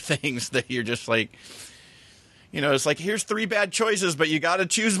type of things that you're just like, it's like, here's 3 bad choices, but you got to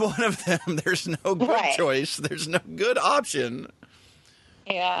choose one of them. There's no good choice. There's no good option.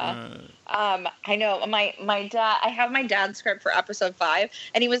 Yeah. I know my dad, I have my dad's script for episode 5,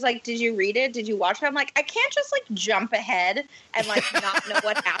 and he was like, did you read it? Did you watch it? I'm like, I can't just like jump ahead and like not know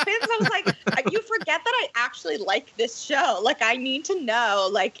what happens. I was like, you forget that I actually like this show. Like, I need to know,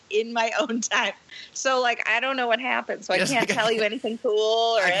 like, in my own time. So like, I don't know what happens. So I can't tell you anything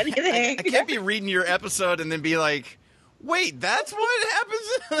cool or anything. I can't be reading your episode and then be like, wait, that's what happens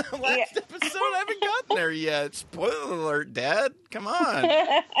in the last episode? I haven't gotten there yet. Spoiler alert, Dad. Come on.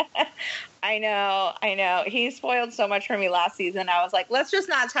 I know. He spoiled so much for me last season. I was like, let's just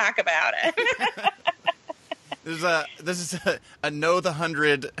not talk about it. This is a know the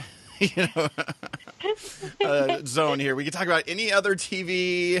 100, zone here. We can talk about any other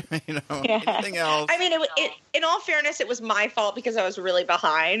TV, anything else. I mean, in all fairness, it was my fault because I was really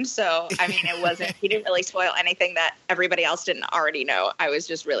behind. So, I mean, it wasn't, he didn't really spoil anything that everybody else didn't already know. I was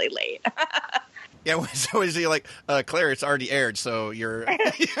just really late. Yeah, so is he like, Claire, it's already aired, so you're...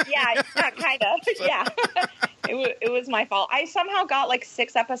 Yeah, kind of, yeah. It was my fault. I somehow got like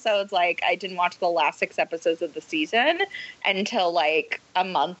 6 episodes, like, I didn't watch the last 6 episodes of the season until like a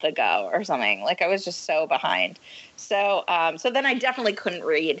month ago or something. Like, I was just so behind. So then I definitely couldn't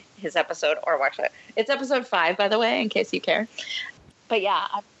read his episode or watch it. It's episode 5, by the way, in case you care. But yeah,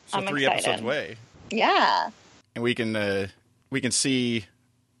 I'm 3 excited. episodes away. Yeah. And we can see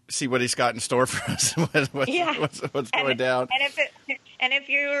what he's got in store for us. What's going down. And if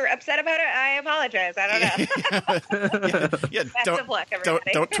you're upset about it, I apologize. I don't know. Yeah, Best of luck,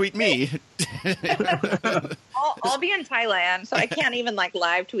 everybody. Don't tweet me. I'll be in Thailand, so I can't even like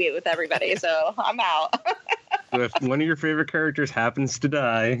live tweet with everybody. So I'm out. So if one of your favorite characters happens to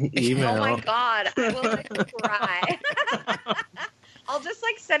die, email. Oh my god, I will like cry. I'll just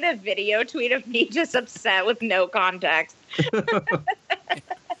like send a video tweet of me just upset with no context.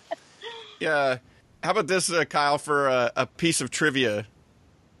 Yeah. How about this, Kyle, for a piece of trivia?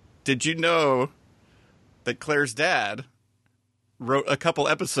 Did you know that Claire's dad wrote a couple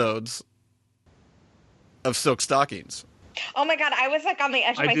episodes of Silk Stockings? Oh my god, I was like on the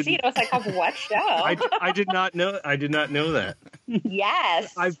edge of my seat. I was like, of what show? I did not know that.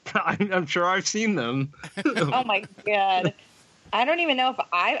 Yes. I'm sure I've seen them. Oh my god. I don't even know if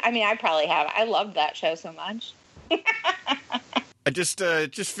I probably have. I loved that show so much. I just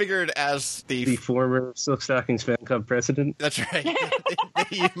figured as the former Silk Stockings fan club president. That's right.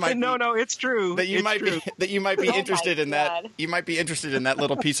 No, it's true. That you might be interested in that. You might be interested in that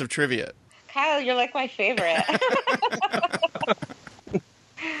little piece of trivia. Kyle, you're like my favorite.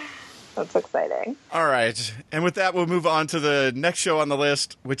 That's exciting. All right, and with that, we'll move on to the next show on the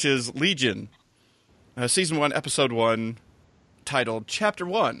list, which is Legion, season 1, episode 1, titled Chapter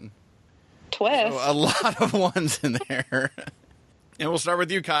 1. Twist. So a lot of ones in there. And we'll start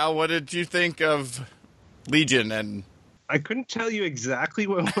with you, Kyle. What did you think of Legion? And I couldn't tell you exactly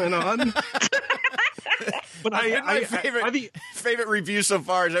what went on. But my favorite review so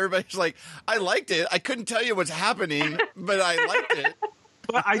far is everybody's like, I liked it. I couldn't tell you what's happening, but I liked it.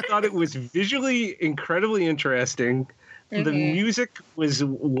 But I thought it was visually incredibly interesting. Mm-hmm. The music was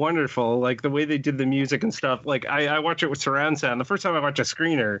wonderful, like the way they did the music and stuff. Like I watch it with surround sound. The first time I watched a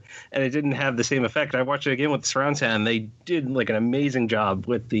screener and it didn't have the same effect. I watched it again with the surround sound. They did like an amazing job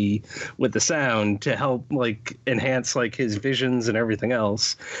with the sound to help like enhance like his visions and everything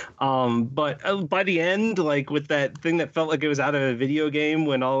else. But by the end, like with that thing that felt like it was out of a video game,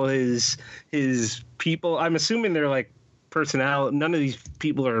 when all his people, I'm assuming they're like personality, none of these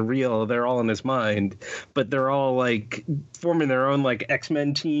people are real, they're all in his mind, but they're all like forming their own like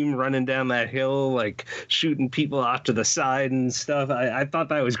X-Men team, running down that hill, like shooting people off to the side and stuff. I thought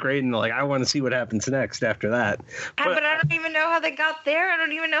that was great, and like I want to see what happens next after that. But I don't even know how they got there. I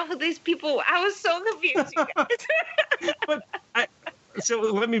don't even know who these people. I was so confused, you guys. So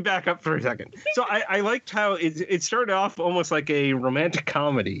let me back up for a second. So I liked how it started off almost like a romantic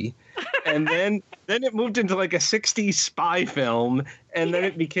comedy, and then it moved into like a 60s spy film, and then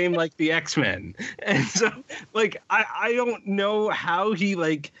it became like the X-Men. And so like I don't know how he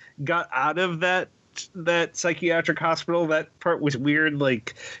like got out of that psychiatric hospital. That part was weird.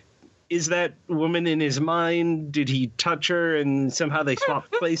 Like, is that woman in his mind? Did he touch her and somehow they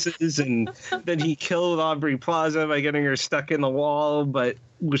swapped places, and then he killed Aubrey Plaza by getting her stuck in the wall? But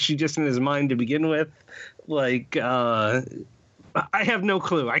was she just in his mind to begin with? Like, I have no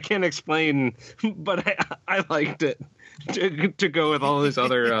clue. I can't explain, but I liked it to go with all those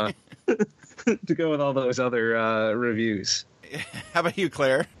other reviews. How about you,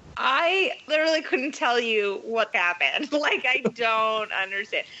 Claire? I literally couldn't tell you what happened. Like, I don't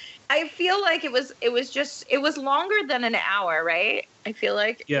understand. I feel like it was longer than an hour, right? I feel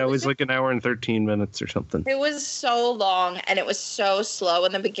like it was like an hour and 13 minutes or something. It was so long and it was so slow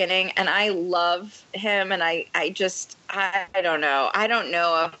in the beginning, and I love him, and I don't know. I don't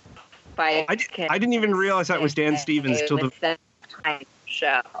know if I didn't even realize that was Dan Stevens till the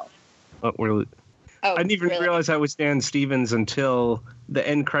show. I didn't even realize that was Dan Stevens until the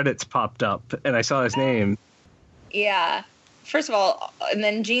end credits popped up and I saw his name. Yeah. First of all, and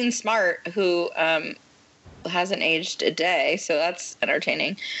then Gene Smart, who hasn't aged a day, so that's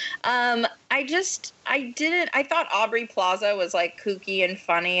entertaining. I thought Aubrey Plaza was like kooky and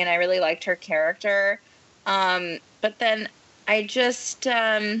funny, and I really liked her character. But then I just,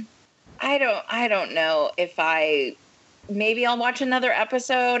 I don't know if maybe I'll watch another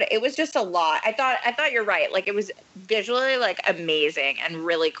episode. It was just a lot. I thought you're right. Like, it was visually like amazing and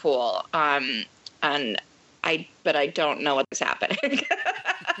really cool. But I don't know what's happening.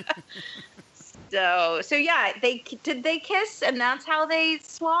 So yeah, they kiss, and that's how they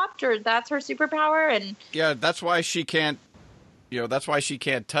swapped, or that's her superpower, and yeah, that's why she can't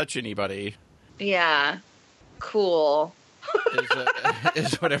touch anybody. Yeah, cool.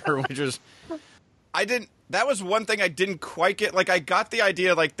 is whatever, which was that was one thing I didn't quite get. Like, I got the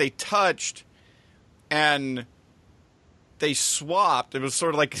idea, like, they touched and they swapped. It was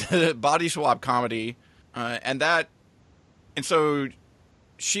sort of like a body swap comedy. And so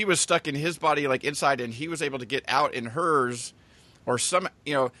she was stuck in his body, like, inside, and he was able to get out in hers, or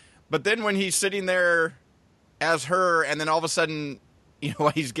but then when he's sitting there as her, and then all of a sudden,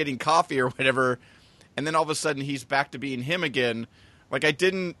 while he's getting coffee or whatever, and then all of a sudden he's back to being him again. Like, I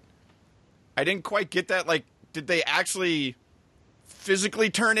didn't quite get that. Like, did they actually physically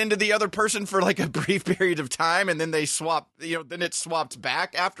turn into the other person for like a brief period of time, and then they swap, then it swapped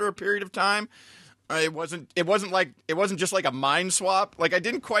back after a period of time? It wasn't just like a mind swap. Like, I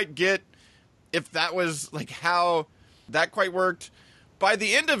didn't quite get if that was like how that quite worked. By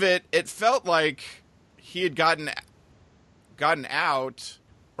the end of it, it felt like he had gotten out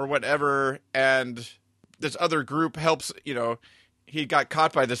or whatever, and this other group helps, he got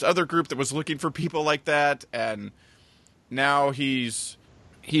caught by this other group that was looking for people like that, and now he's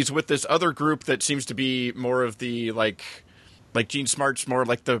with this other group that seems to be more of the like Gene Smart's more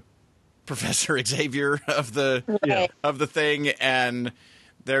like the Professor Xavier of the thing, and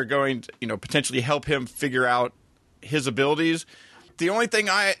they're going to, potentially help him figure out his abilities. The only thing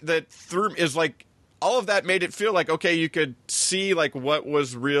that threw is like all of that made it feel like, okay, you could see like what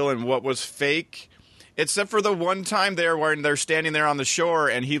was real and what was fake, except for the one time there when they're standing there on the shore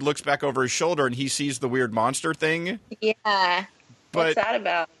and he looks back over his shoulder and he sees the weird monster thing. Yeah. What's that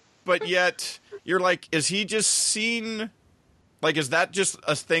about? But yet you're like, is he just seen? Like, is that just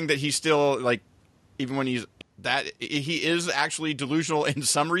a thing that he's still, like, even when he is actually delusional in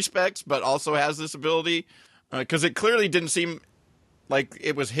some respects, but also has this ability? Because it clearly didn't seem like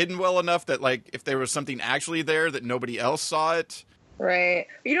it was hidden well enough that, like, if there was something actually there that nobody else saw it. Right.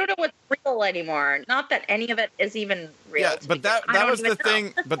 You don't know what's real anymore. Not that any of it is even real. Yeah, but that was the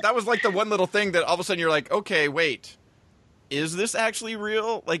thing. But that was, like, the one little thing that all of a sudden you're like, okay, wait. Is this actually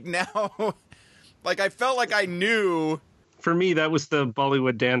real? Like, now, like, I felt like I knew. For me, that was the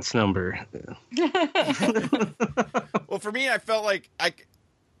Bollywood dance number. Well, for me, I felt like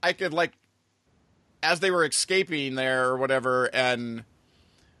I could, like, as they were escaping there or whatever, and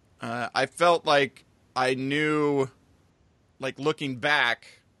I felt like I knew, like, looking back,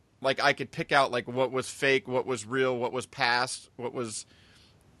 like, I could pick out, like, what was fake, what was real, what was past, what was,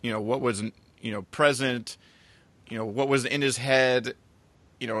 what was, present, what was in his head.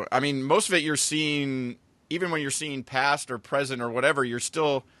 I mean, most of it you're seeing. Even when you're seeing past or present or whatever, you're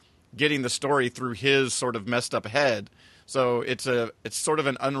still getting the story through his sort of messed up head. So it's sort of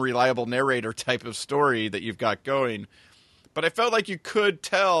an unreliable narrator type of story that you've got going. But I felt like you could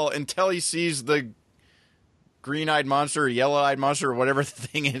tell until he sees the green-eyed monster or yellow-eyed monster or whatever the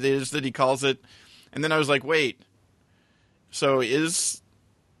thing it is that he calls it. And then I was like, wait, so because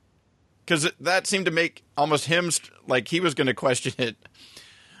that seemed to make almost him like he was going to question it.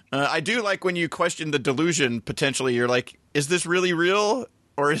 I do like when you question the delusion, potentially. You're like, is this really real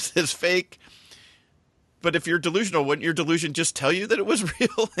or is this fake? But if you're delusional, wouldn't your delusion just tell you that it was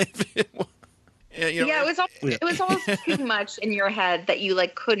real? It was almost too much in your head that you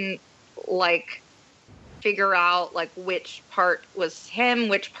like couldn't like figure out like which part was him,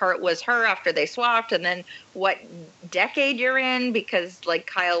 which part was her after they swapped, and then what decade you're in, because like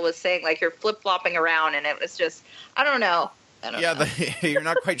Kyle was saying, like you're flip-flopping around, and it was just, I don't know. You're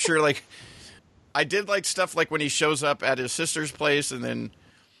not quite sure. Like, I did like stuff like when he shows up at his sister's place, and then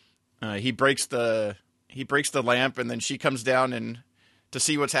he breaks the lamp, and then she comes down and to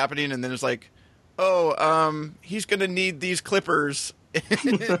see what's happening, and then it's like, oh, he's going to need these clippers in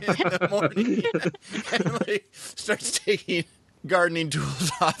the morning. And like starts taking gardening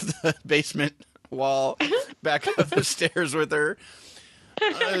tools off the basement wall back up the stairs with her.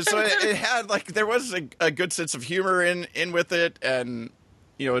 So it had like, there was a good sense of humor in with it, and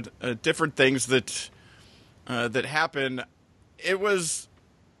different things that happen. It was,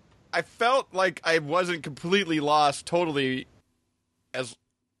 I felt like I wasn't completely lost totally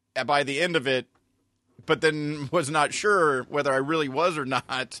by the end of it, but then was not sure whether I really was or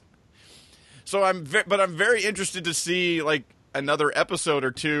not. So I'm very interested to see like another episode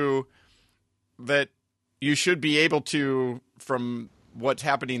or two that you should be able to, from what's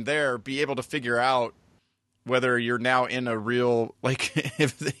happening there, be able to figure out whether you're now in a real, like,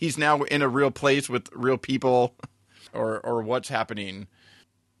 if he's now in a real place with real people or what's happening.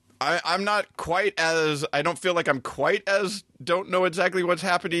 I'm not quite as, I don't feel like I'm quite as don't know exactly what's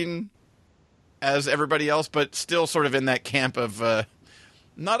happening as everybody else, but still sort of in that camp of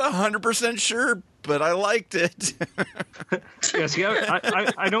not 100% sure, but I liked it. Yes, yeah.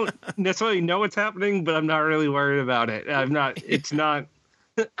 I don't necessarily know what's happening, but I'm not really worried about it. It's not,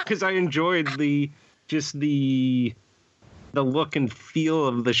 because I enjoyed the look and feel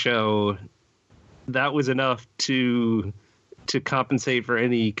of the show. That was enough to compensate for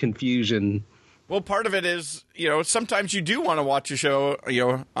any confusion. Well, part of it is, sometimes you do want to watch a show,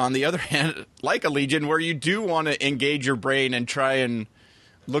 on the other hand, like a Legion, where you do want to engage your brain and try and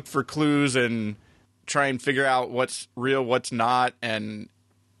look for clues and try and figure out what's real, what's not. And,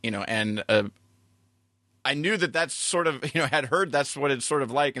 I knew that that's sort of, had heard that's what it's sort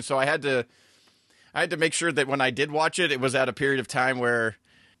of like. And so I had to make sure that when I did watch it, it was at a period of time where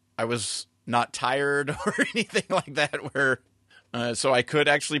I was not tired or anything like that, where so I could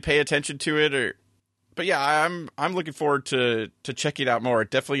actually pay attention to it. But yeah, I'm looking forward to checking it out more. It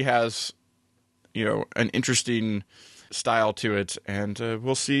definitely has, an interesting style to it, and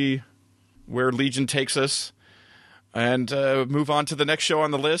we'll see where Legion takes us, and move on to the next show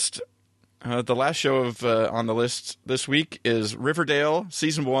on the list. The last show on the list this week is Riverdale,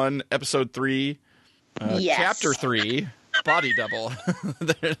 Season 1, Episode 3, yes. Chapter 3, Body Double.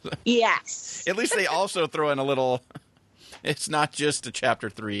 Yes. At least they also throw in a little, it's not just a Chapter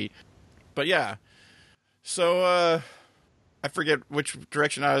 3. But yeah. So, I forget which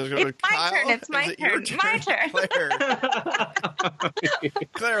direction I was going. It's my turn. It's my turn. My turn.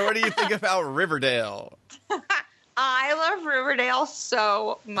 Claire, what do you think about Riverdale? I love Riverdale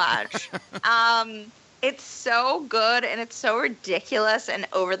so much. It's so good, and it's so ridiculous and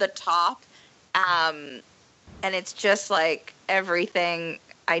over the top. And it's just like everything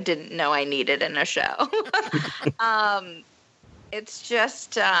I didn't know I needed in a show. It's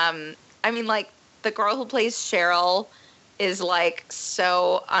just, like, the girl who plays Cheryl is, like,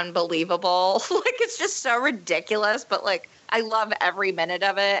 so unbelievable. Like, it's just so ridiculous, but, like, I love every minute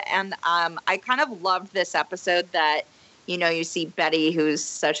of it. And I kind of loved this episode that, you see Betty, who's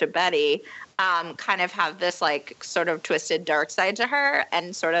such a Betty, kind of have this, like, sort of twisted dark side to her,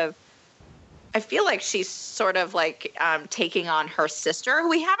 and sort of, I feel like she's sort of, like, taking on her sister, who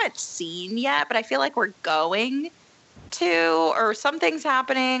we haven't seen yet, but I feel like we're going to, or something's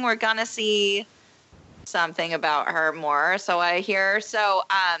happening. We're going to see something about her more, so I hear. So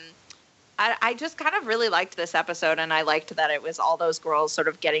I just kind of really liked this episode, and I liked that it was all those girls sort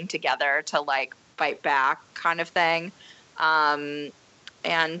of getting together to, like, fight back kind of thing.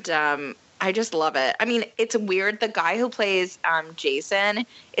 I just love it. I mean, it's weird. The guy who plays Jason,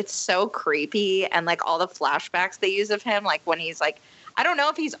 it's so creepy, and, like, all the flashbacks they use of him, like, when he's, like, I don't know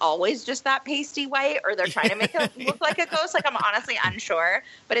if he's always just that pasty white, or they're trying to make him look like a ghost. Like, I'm honestly unsure,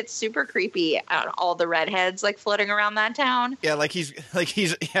 but it's super creepy. All the redheads, like, floating around that town. Yeah, because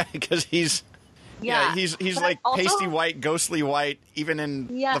he's like also, pasty white, ghostly white, even in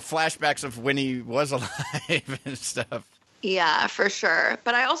the flashbacks of when he was alive and stuff. Yeah, for sure.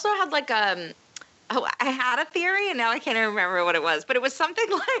 But I also had, like, I had a theory, and now I can't even remember what it was, but it was something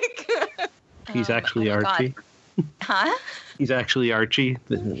like he's actually Archie. God. Huh? He's actually Archie.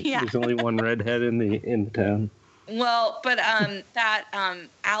 There's only one redhead in the town. Well, but that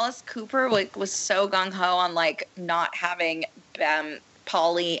Alice Cooper, like, was so gung ho on, like, not having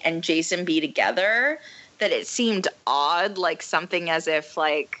Polly and Jason be together that it seemed odd, like something as if,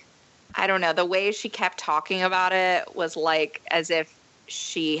 like, I don't know, the way she kept talking about it was like as if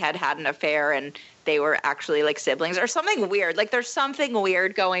she had an affair and they were actually, like, siblings or something weird. Like, there's something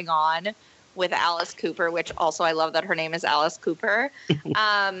weird going on with Alice Cooper, which also I love that her name is Alice Cooper.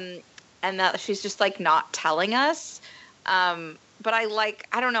 And that she's just, like, not telling us. but I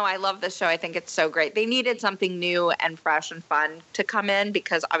don't know. I love this show. I think it's so great. They needed something new and fresh and fun to come in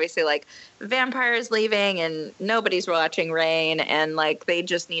because obviously like Vampire's leaving and nobody's watching Reign and like they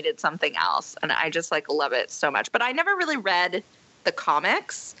just needed something else. And I just like love it so much. But I never really read the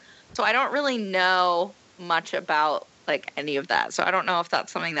comics, so I don't really know much about like any of that. So I don't know if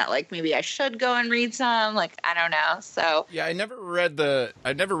that's something that like maybe I should go and read some. Like I don't know. So yeah, I never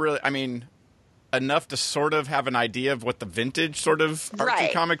really. I mean, enough to sort of have an idea of what the vintage sort of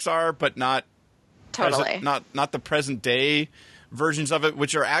Archie comics are, but not totally not the present day versions of it,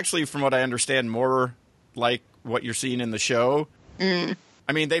 which are actually, from what I understand, more like what you're seeing in the show. I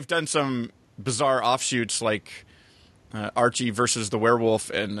mean, they've done some bizarre offshoots like Archie versus the werewolf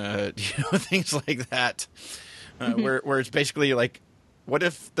and things like that, where it's basically like, what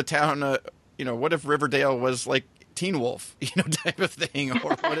if the town, what if Riverdale was like Teen Wolf, type of thing,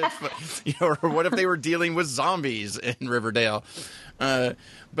 or what if, or what if they were dealing with zombies in Riverdale? But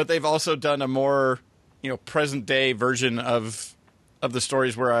they've also done a more, present day version of the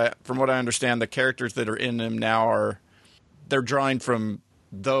stories where, from what I understand, the characters that are in them now they're drawing from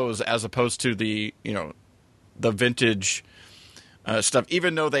those as opposed to the, the vintage stuff.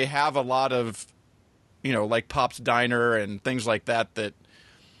 Even though they have a lot of, like Pop's Diner and things like that.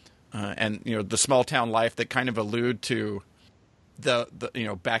 And the small town life that kind of allude to the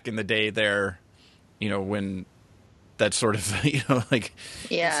back in the day there, when that sort of like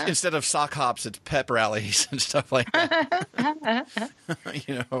instead of sock hops it's pep rallies and stuff like that,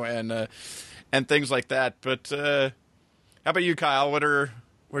 and things like that. But how about you, Kyle?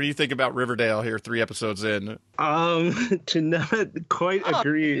 What do you think about Riverdale here 3 episodes in? To not quite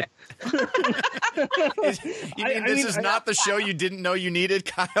agree. This is not the show you didn't know you needed,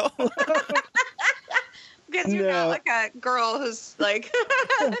 Kyle? Because you're not like a girl who's like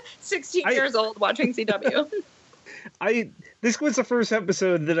 16 years old watching CW. This was the first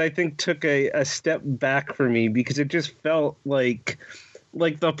episode that I think took a step back for me because it just felt like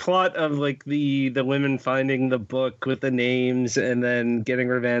the plot of like the women finding the book with the names and then getting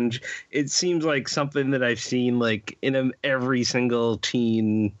revenge. It seems like something that I've seen like in every single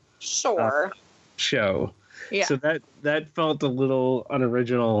teen show. Yeah. So that felt a little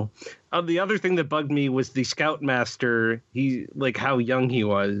unoriginal. The other thing that bugged me was the Scoutmaster. He like how young he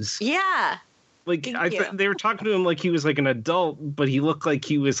was. Yeah. Like they were talking to him like he was like an adult, but he looked like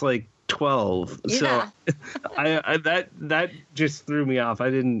he was like 12. Yeah. So that just threw me off. I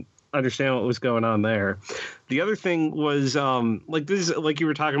didn't understand what was going on there. The other thing was like this is like you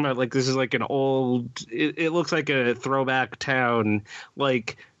were talking about, like this is like an old, it looks like a throwback town.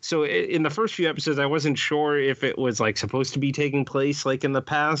 Like, so in the first few episodes I wasn't sure if it was like supposed to be taking place like in the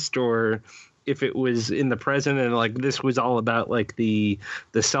past or if it was in the present, and like this was all about like the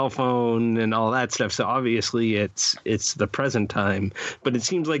cell phone and all that stuff. So obviously it's the present time, but it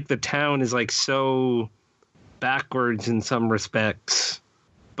seems like the town is like so backwards in some respects,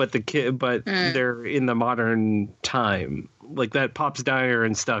 but they're in the modern time. Like that Pop's Diner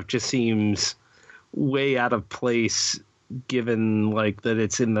and stuff just seems way out of place given like that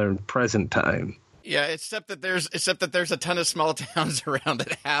it's in the present time. Yeah, except that there's a ton of small towns around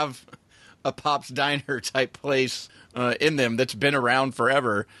that have a Pop's Diner type place in them that's been around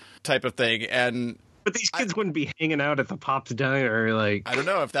forever type of thing. But these kids wouldn't be hanging out at the Pop's Diner. Like, I don't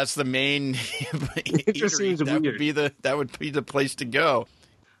know if that's the main it just seems weird. That would be the place to go.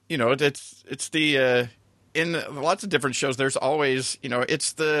 It's the in lots of different shows there's always,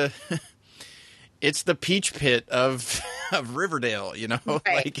 it's the Peach Pit of Riverdale, right.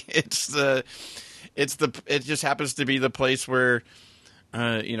 Like it just happens to be the place where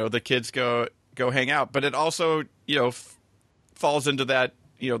the kids go hang out, but it also, falls into that,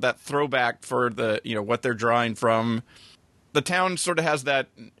 that throwback for the, what they're drawing from. The town sort of has that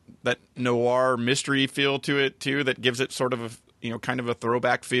noir mystery feel to it too, that gives it sort of kind of a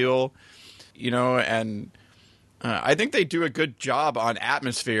throwback feel, and I think they do a good job on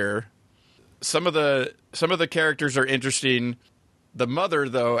atmosphere. Some of the characters are interesting. The mother,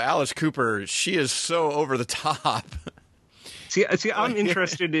 though, Alice Cooper, she is so over the top. See, I'm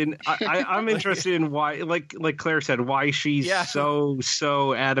interested in. I'm interested in why, like Claire said, why she's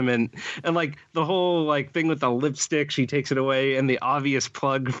so adamant, and like the whole like thing with the lipstick, she takes it away, and the obvious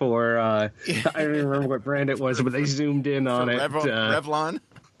plug for I don't even remember what brand it was, but they zoomed in on it. Revlon.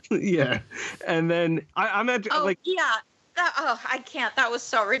 Yeah, and then I'm at I can't. That was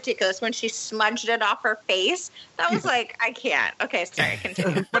so ridiculous when she smudged it off her face. That was like, I can't. Okay, sorry,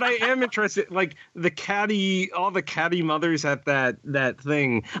 continue. But I am interested, like all the catty mothers at that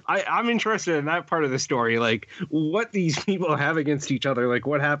thing. I'm interested in that part of the story, like what these people have against each other, like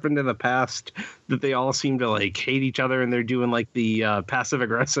what happened in the past that they all seem to like hate each other and they're doing like the passive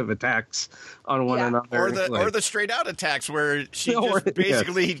aggressive attacks on one another, or the straight out attacks where she just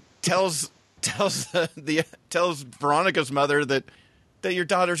basically tells Veronica's mother that your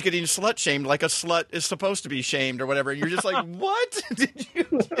daughter's getting slut shamed like a slut is supposed to be shamed or whatever. And you're just like, what?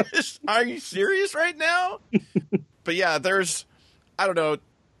 Are you serious right now? But yeah, there's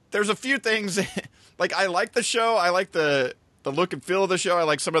a few things. Like, I like the show. I like the look and feel of the show. I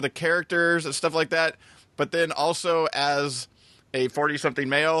like some of the characters and stuff like that. But then also as a 40-something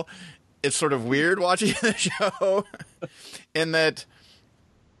male, it's sort of weird watching the show in that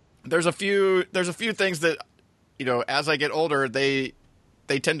there's a few things that, as I get older, they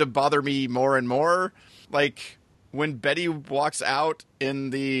tend to bother me more and more. Like when Betty walks out in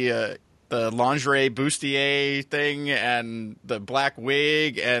the lingerie bustier thing and the black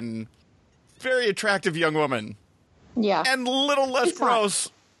wig and very attractive young woman. Yeah. And a little less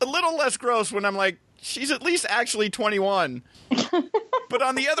gross when I'm like, she's at least actually 21. But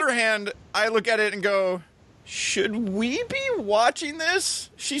on the other hand, I look at it and go, should we be watching this?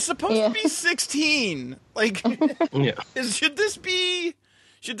 She's supposed to be 16. Like, should this be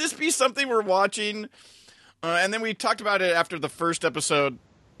something we're watching? And then we talked about it after the first episode.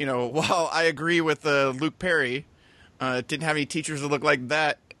 While I agree with Luke Perry, didn't have any teachers that look like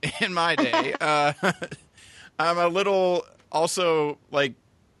that in my day. I'm a little also like,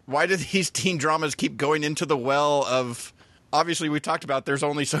 why do these teen dramas keep going into the well of? Obviously, we talked about there's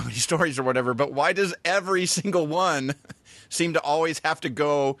only so many stories or whatever, but why does every single one seem to always have to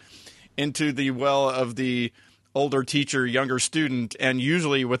go into the well of the older teacher, younger student, and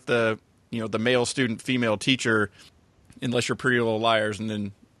usually with the male student, female teacher, unless you're Pretty Little Liars, and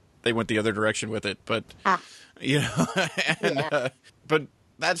then they went the other direction with it. But, but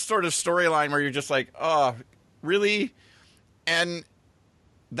that sort of storyline where you're just like, oh, really? And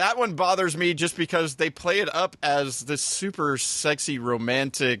that one bothers me just because they play it up as this super sexy,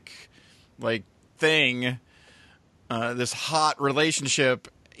 romantic, like, thing, this hot relationship,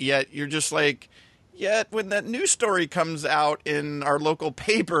 yet you're just like, yet when that news story comes out in our local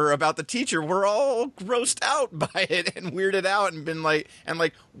paper about the teacher, we're all grossed out by it and weirded out and been like,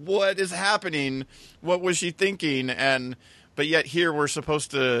 what is happening? What was she thinking? But yet here we're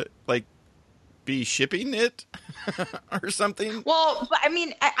supposed to, like, be shipping it or something. Well, but I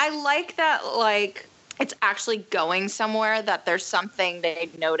mean, I like that, like, it's actually going somewhere, that there's something they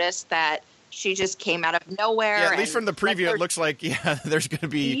noticed that she just came out of nowhere. Yeah, at least from the preview, it looks like, there's going to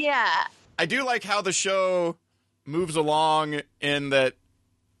be... Yeah. I do like how the show moves along in that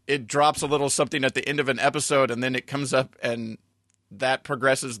it drops a little something at the end of an episode and then it comes up and that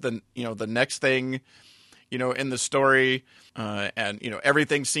progresses the next thing, in the story. And,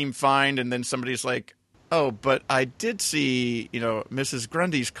 everything seemed fine. And then somebody's like, oh, but I did see, Mrs.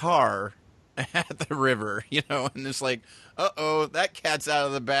 Grundy's car at the river, and it's like, uh-oh, that cat's out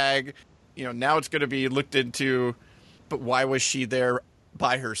of the bag. Now it's going to be looked into, but why was she there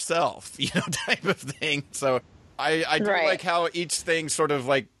by herself, type of thing. So I do like how each thing sort of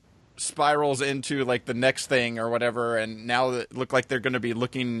like spirals into like the next thing or whatever. And now it look like they're going to be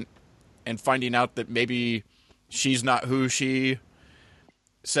looking and finding out that maybe she's not who she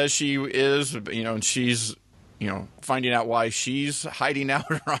says she is, and she's, finding out why she's hiding out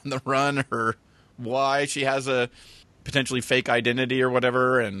or on the run or why she has a potentially fake identity or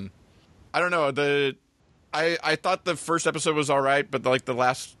whatever. And I don't know, I thought the first episode was all right, but like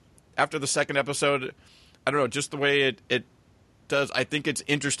after the second episode, I don't know, just the way it does, I think it's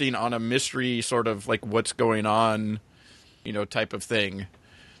interesting on a mystery sort of like what's going on, type of thing,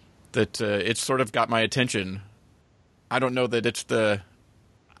 that it's sort of got my attention. I don't know that it's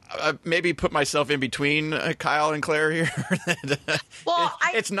maybe put myself in between Kyle and Claire here. Well,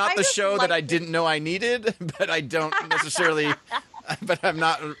 it's not the show that I didn't know I needed, but I don't necessarily... But I'm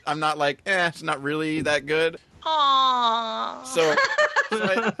not like, it's not really that good. Aww. So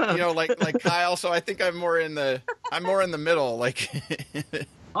like Kyle. So I think I'm more in the middle. Like,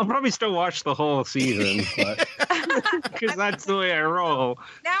 I'll probably still watch the whole season, because that's the way I roll.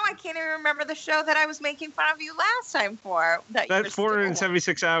 Now I can't even remember the show that I was making fun of you last time for. That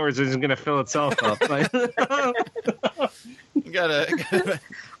 476 hours isn't going to fill itself up. You gotta.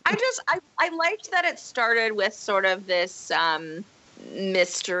 I liked that it started with sort of this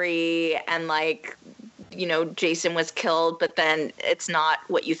mystery and like Jason was killed, but then it's not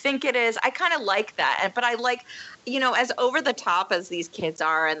what you think it is. I kind of like that. But I like, as over the top as these kids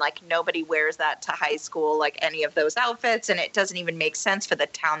are, and like nobody wears that to high school, like any of those outfits, and it doesn't even make sense for the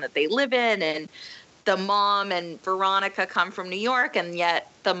town that they live in. And the mom and Veronica come from New York, and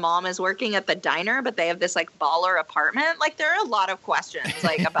yet the mom is working at the diner, but they have this like baller apartment. Like there are a lot of questions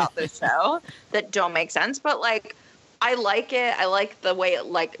like about this show that don't make sense, but like I like it. I like the way it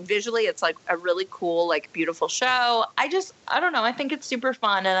like visually it's like a really cool, like beautiful show. I don't know. I think it's super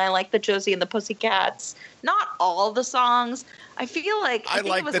fun, and I like the Josie and the Pussycats. Not all the songs. I feel like I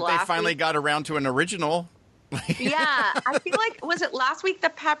like that they finally got around to an original. Yeah, I feel like, was it last week, the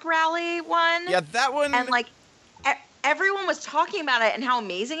pep rally one? Yeah, that one. And like everyone was talking about it and how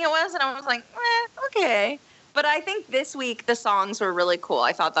amazing it was, and I was like, okay. But I think this week the songs were really cool.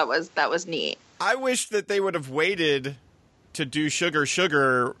 I thought that was neat. I wish that they would have waited to do Sugar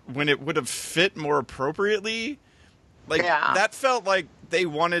Sugar when it would have fit more appropriately. Like that felt like they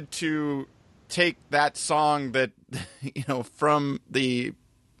wanted to take that song that from the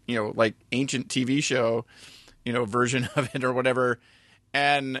like ancient TV show version of it or whatever,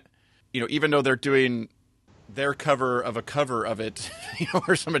 and even though they're doing their cover of it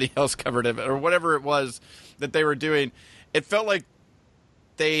or somebody else covered it or whatever it was that they were doing, it felt like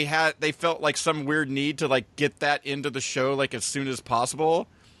they felt like some weird need to like get that into the show like as soon as possible.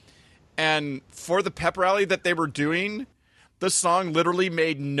 And for the pep rally that they were doing, the song literally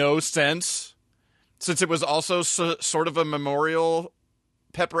made no sense, since it was also sort of a memorial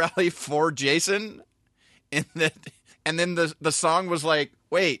pep rally for Jason. And then the song was like,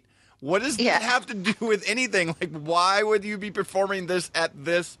 wait, what does that have to do with anything? Like, why would you be performing this at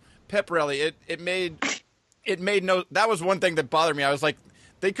this pep rally? It made no. That was one thing that bothered me. I was like,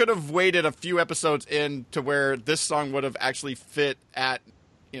 they could have waited a few episodes in to where this song would have actually fit at,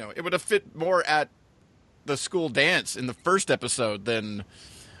 it would have fit more at the school dance in the first episode than,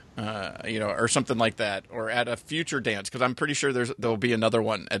 or something like that, or at a future dance, because I'm pretty sure there'll be another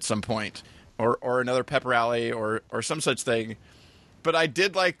one at some point. Or another pep rally or some such thing. But I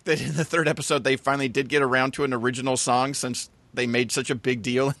did like that in the third episode they finally did get around to an original song, since they made such a big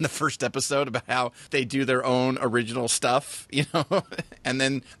deal in the first episode about how they do their own original stuff, And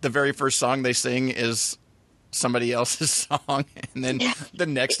then the very first song they sing is somebody else's song. And then the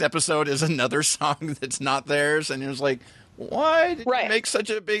next episode is another song that's not theirs. And it was like, why did you make such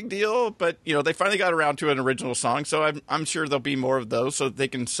a big deal? But, they finally got around to an original song, so I'm sure there'll be more of those, so they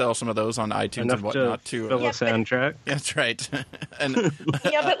can sell some of those on iTunes and whatnot, too. Fill a soundtrack. That's right. And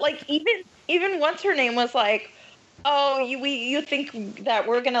but, like, even once her name was like, oh, you think that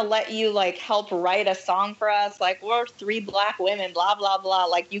we're going to let you, like, help write a song for us? Like, we're 3 black women, blah, blah, blah.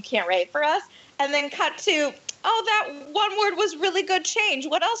 Like, you can't write for us? And then cut to, oh, that one word was really good change.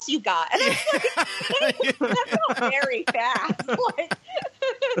 What else you got? And I was like, that's not very fast. Like,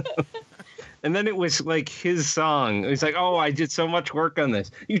 and then it was like his song. He's like, oh, I did so much work on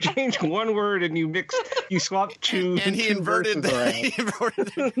this. You changed one word and you swapped two. And he inverted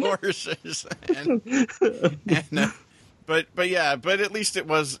the choruses. But at least it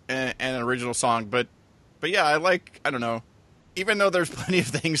was an original song. But yeah, I don't know. Even though there's plenty of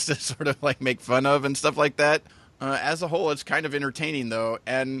things to sort of like make fun of and stuff like that, as a whole, it's kind of entertaining though.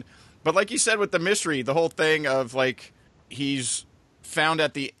 But like you said with the mystery, the whole thing of like he's found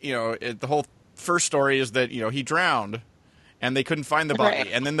at the the whole first story is that he drowned, and they couldn't find the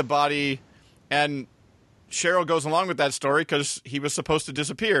body, and then the body, and Cheryl goes along with that story because he was supposed to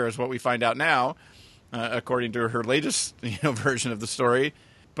disappear, is what we find out now, according to her latest version of the story.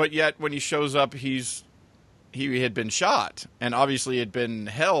 But yet when he shows up, he had been shot and obviously had been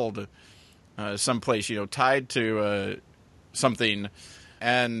held someplace, tied to something.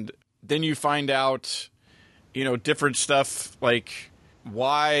 And then you find out, different stuff, like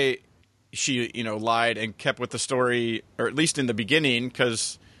why she, lied and kept with the story, or at least in the beginning,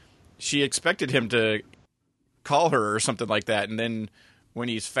 because she expected him to call her or something like that. And then when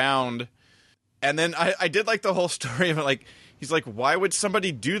he's found, and then I did like the whole story of it, like, he's like, why would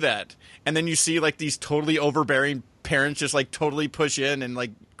somebody do that? And then you see like these totally overbearing parents just like totally push in and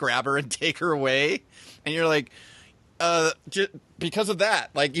like grab her and take her away. And you're like, just because of that,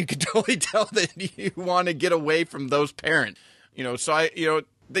 like you could totally tell that you want to get away from those parents, so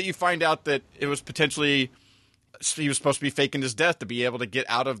that you find out that it was potentially, he was supposed to be faking his death to be able to get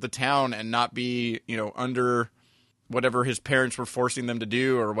out of the town and not be, under whatever his parents were forcing them to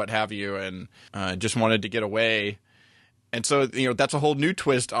do or what have you. And just wanted to get away. And so, that's a whole new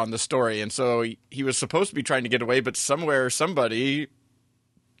twist on the story. And so he was supposed to be trying to get away, but somebody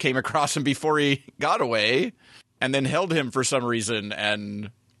came across him before he got away and then held him for some reason.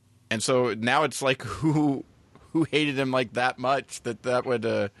 And And so now it's like who hated him like that much that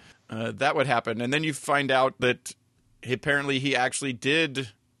would happen. And then you find out that apparently he actually did,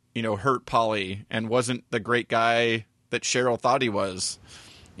 hurt Polly and wasn't the great guy that Cheryl thought he was.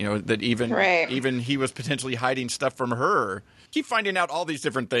 That even he was potentially hiding stuff from her. Keep finding out all these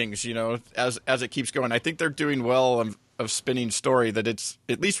different things, as it keeps going. I think they're doing well of spinning story that it's,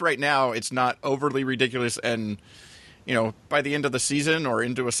 at least right now, it's not overly ridiculous. And, by the end of the season or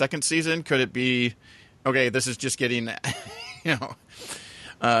into a second season, could it be, okay, this is just getting,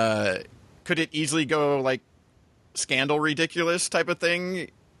 could it easily go like Scandal ridiculous type of thing?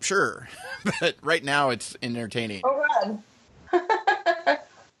 Sure. But right now it's entertaining. Oh, God.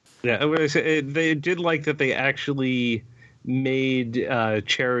 Yeah, they did like that they actually made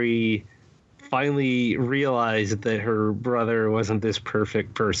Cherry finally realize that her brother wasn't this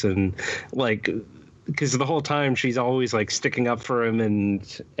perfect person. Like, because the whole time she's always like sticking up for him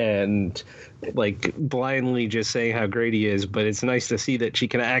and like blindly just saying how great he is. But it's nice to see that she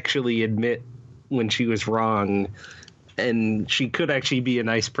can actually admit when she was wrong, and she could actually be a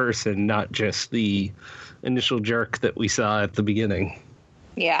nice person, not just the initial jerk that we saw at the beginning.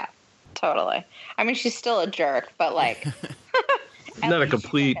 Yeah, totally. I mean, she's still a jerk, but like... not a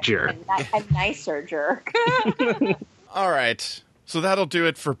complete jerk. A nicer jerk. All right. So that'll do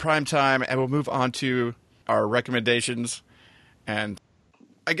it for Primetime, and we'll move on to our recommendations. And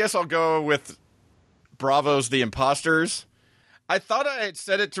I guess I'll go with Bravo's The Imposters. I thought I had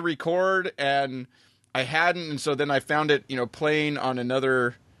set it to record, and I hadn't, and so then I found it, playing on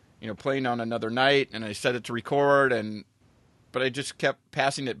another night, and I set it to record, but I just kept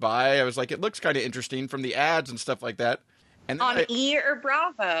passing it by. I was like, it looks kind of interesting from the ads and stuff like that. And on E or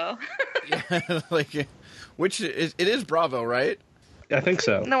Bravo? Yeah, like, it is Bravo, right? I think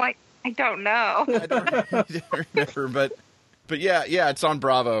so. No, I don't know. I don't remember, but yeah, it's on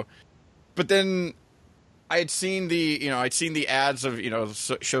Bravo. But then I had seen the ads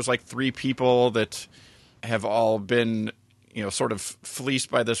of, shows like Three People that have all been, sort of fleeced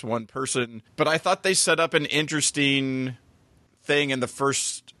by this one person. But I thought they set up an interesting thing in the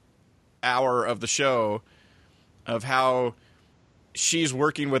first hour of the show of how she's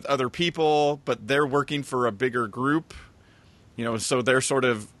working with other people, but they're working for a bigger group, so they're sort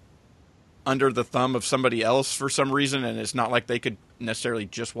of under the thumb of somebody else for some reason, and it's not like they could necessarily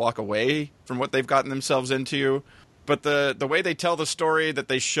just walk away from what they've gotten themselves into. But the way they tell the story, that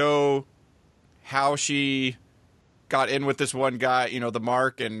they show how she got in with this one guy, the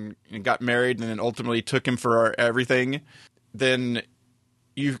Mark, and got married and then ultimately took him for everything, then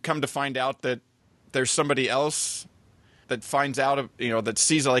you come to find out that there's somebody else that finds out, that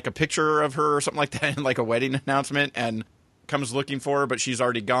sees like a picture of her or something like that in like a wedding announcement and comes looking for her, but she's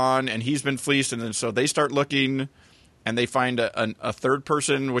already gone and he's been fleeced. And then so they start looking and they find a third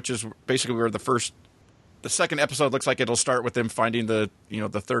person, which is basically where the second episode looks like it'll start with them finding the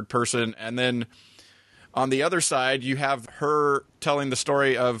third person. And then on the other side, you have her telling the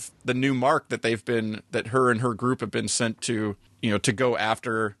story of the new Mark that her and her group have been sent to, to go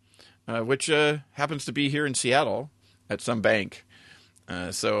after, which happens to be here in Seattle at some bank.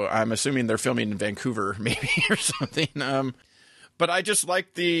 So I'm assuming they're filming in Vancouver, maybe, or something. But I just like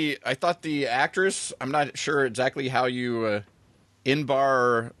I thought the actress, I'm not sure exactly how you,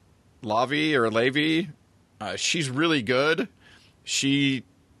 Inbar Levy, she's really good. She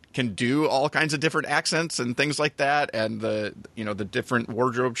can do all kinds of different accents and things like that. And the different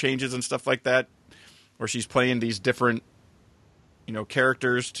wardrobe changes and stuff like that, where she's playing these different,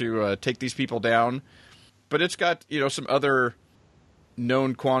 characters to take these people down. But it's got, some other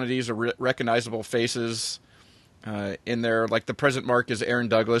known quantities or recognizable faces in there. Like the present Mark is Aaron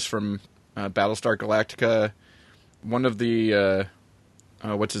Douglas from Battlestar Galactica. One of the,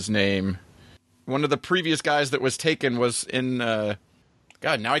 what's his name? One of the previous guys that was taken was in,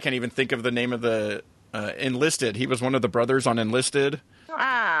 God, now I can't even think of the name of the Enlisted. He was one of the brothers on Enlisted.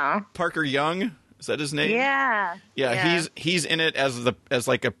 Wow. Parker Young, is that his name? Yeah. He's in it as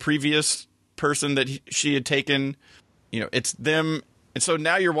like a previous person that she had taken. It's them. And so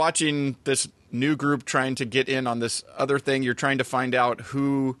now you're watching this new group trying to get in on this other thing. You're trying to find out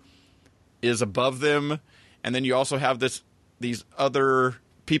who is above them. And then you also have these other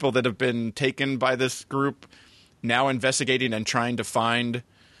people that have been taken by this group now investigating and trying to find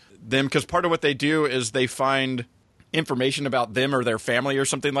them. Because part of what they do is they find information about them or their family or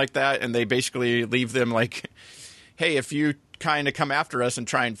something like that. And they basically leave them like, hey, if you kind of come after us and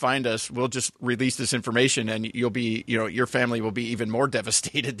try and find us, we'll just release this information and you'll be, your family will be even more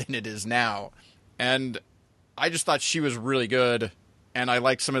devastated than it is now. And I just thought she was really good. And I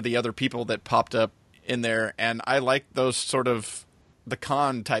liked some of the other people that popped up in there. And I like those sort of the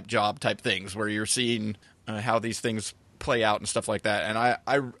con type job type things where you're seeing how these things play out and stuff like that. And I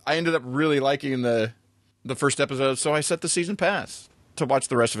ended up really liking the first episode, so I set the season pass to watch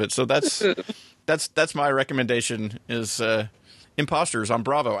the rest of it. So that's my recommendation is Imposters on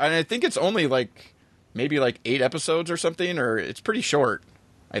Bravo. And I think it's only maybe 8 episodes or something, or it's pretty short,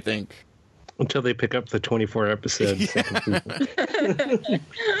 I think. Until they pick up the 24 episodes.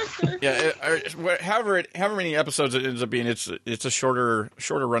 Yeah, however many episodes it ends up being, it's a shorter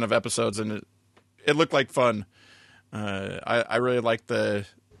run of episodes, and it looked like fun. I really liked the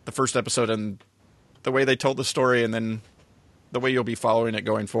first episode and the way they told the story, and then the way you'll be following it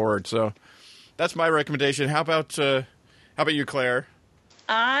going forward. So that's my recommendation. How about you, Claire?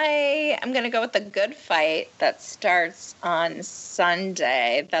 I am going to go with The Good Fight that starts on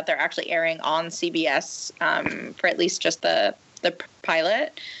Sunday, that they're actually airing on CBS for at least just the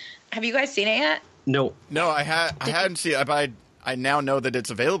pilot. Have you guys seen it yet? No, I hadn't seen it, but I now know that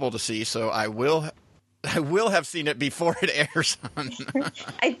it's available to see, so I will have seen it before it airs on.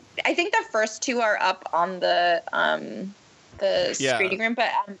 I think the first 2 are up on the screening room,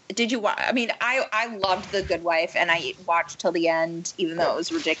 but did you watch? I mean, I loved The Good Wife, and I watched till the end, even though it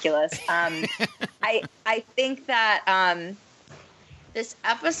was ridiculous. I think that this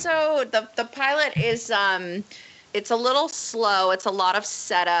episode, the pilot is it's a little slow. It's a lot of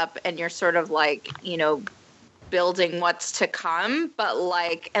setup, and you're sort of building what's to come, but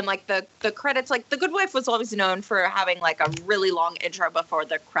the credits, The Good Wife was always known for having a really long intro before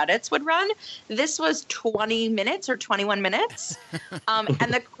the credits would run. This was 20 minutes or 21 minutes.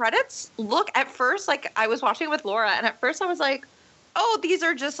 And the credits look at first, I was watching it with Laura, and at first I was like, oh, these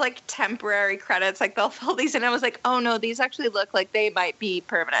are just temporary credits. They'll fill these in. I was like, oh no, these actually look like they might be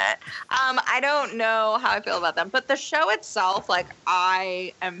permanent. I don't know how I feel about them, but the show itself,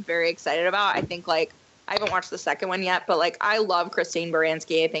 I am very excited about. I think I haven't watched the second one yet, but I love Christine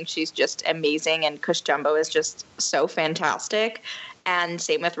Baranski. I think she's just amazing, and Cush Jumbo is just so fantastic. And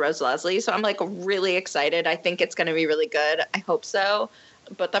same with Rose Leslie. So I'm really excited. I think it's going to be really good. I hope so.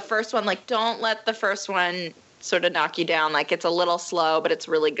 But the first one, don't let the first one sort of knock you down. It's a little slow, but it's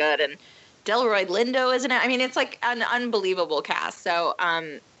really good. And Delroy Lindo, isn't it? I mean, it's an unbelievable cast. So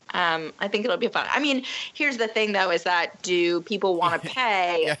I think it'll be fun. I mean, here's the thing though, is that do people want to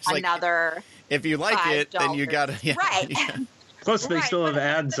pay another? If you like $5. It, then you gotta right. Yeah. Plus, they still have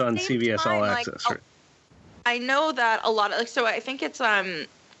ads on CBS All Access. Right? I know that a lot of so I think it's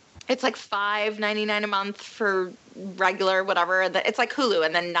 $5.99 a month for regular whatever. It's like Hulu,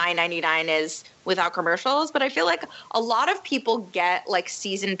 and then $9.99 is without commercials. But I feel like a lot of people get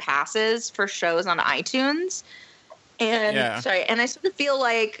season passes for shows on iTunes, and and I sort of feel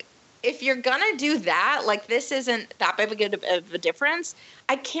like if you're gonna do that, this isn't that big of a difference.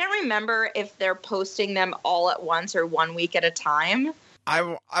 I can't remember if they're posting them all at once or 1 week at a time.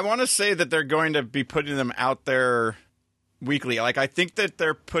 I want to say that they're going to be putting them out there weekly. I think that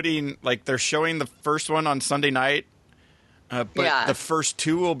they're putting they're showing the first one on Sunday night, but the first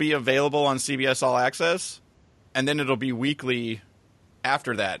 2 will be available on CBS All Access, and then it'll be weekly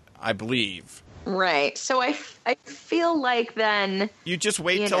after that, I believe. Right. So I feel like then you just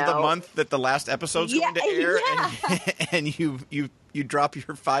wait till the month that the last episode's going to air, and you drop your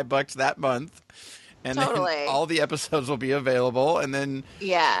 $5 that month, and then all the episodes will be available, and then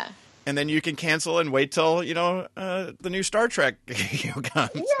and then you can cancel and wait till the new Star Trek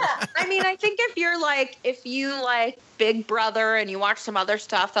comes. Yeah, I mean, I think if you like Big Brother and you watch some other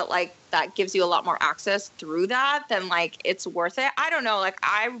stuff that gives you a lot more access through that, then it's worth it. I don't know,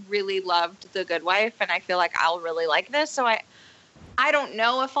 I really loved The Good Wife, and I feel like I'll really like this. So I don't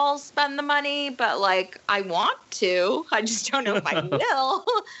know if I'll spend the money, but I want to. I just don't know if I will.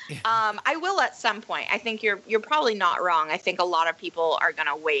 I will at some point. I think you're probably not wrong. I think a lot of people are going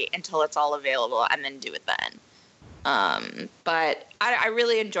to wait until it's all available and then do it then. But I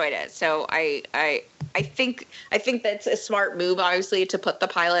really enjoyed it. So I think that's a smart move, obviously, to put the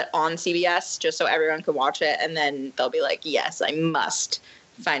pilot on CBS just so everyone can watch it, and then they'll be like, yes, I must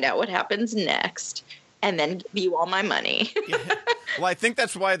find out what happens next, and then give you all my money. Yeah. Well, I think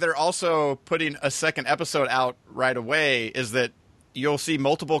that's why they're also putting a second episode out right away, is that you'll see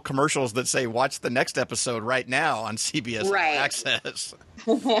multiple commercials that say, watch the next episode right now on CBS All Access.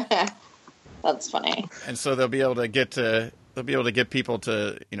 That's funny. And so they'll be able to get people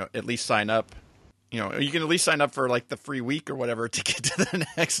to, at least sign up. You can at least sign up for the free week or whatever to get to the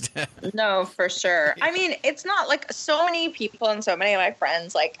next. No, for sure. I mean, it's not so many people and so many of my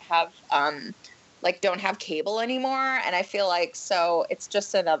friends have don't have cable anymore, and I feel so it's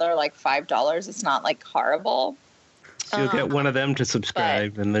just another $5. It's not horrible. So you'll get one of them to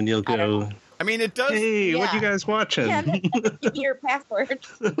subscribe, and then you'll go. I mean, it does. Hey, what you guys watching? Yeah, your password.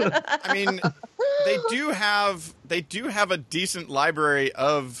 I mean, they do have a decent library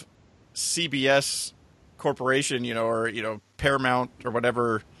of CBS Corporation, or Paramount or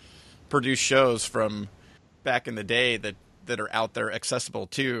whatever produced shows from back in the day that are out there accessible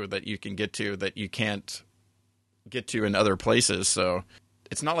too, that you can get to that you can't get to in other places. So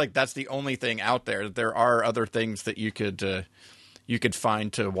it's not like that's the only thing out there. There are other things that you could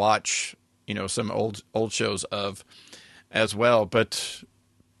find to watch, some old shows of as well. But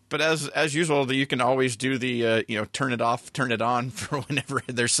as usual, you can always do the turn it off, turn it on for whenever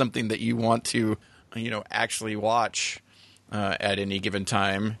there's something that you want to actually watch at any given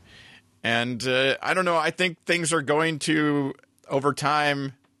time. And I don't know. I think things are going to, over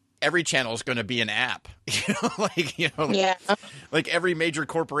time, every channel is going to be an app. Like every major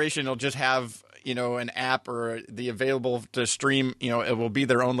corporation will just have an app or the available to stream. It will be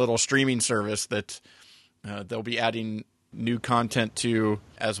their own little streaming service that they'll be adding new content to,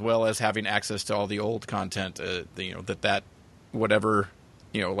 as well as having access to all the old content. That whatever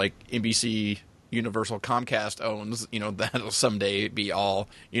like NBC. Universal Comcast owns, that'll someday be all,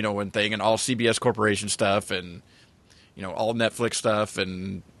 one thing, and all CBS Corporation stuff, and, all Netflix stuff,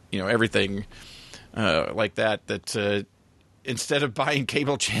 and, everything like that, instead of buying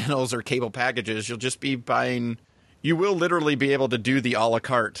cable channels or cable packages, you will literally be able to do the a la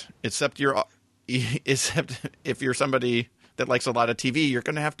carte, except if you're somebody that likes a lot of TV, you're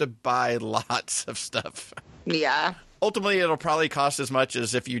going to have to buy lots of stuff. Yeah. Ultimately, it'll probably cost as much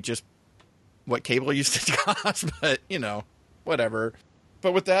as if you just what cable used to cost, but whatever.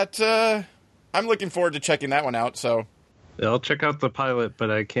 But with that, I'm looking forward to checking that one out. So I'll check out the pilot,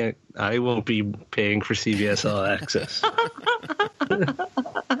 but I won't be paying for CBS All Access.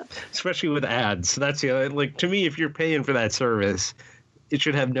 Especially with ads. That's to me, if you're paying for that service, it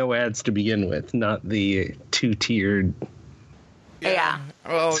should have no ads to begin with, not the 2-tiered. Yeah.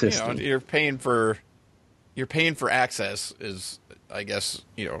 Well, system. you're paying for access is, I guess,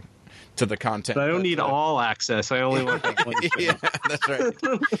 to the content. But I don't need all access. I only want that one. Yeah, that's right.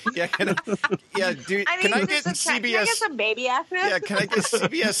 Yeah, dude. Can I get CBS? Can I get some baby access? Yeah, can I get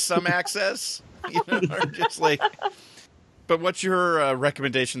CBS some access? Or just like. But what's your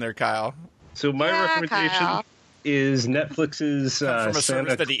recommendation there, Kyle? So my recommendation Kyle. is Netflix's From a service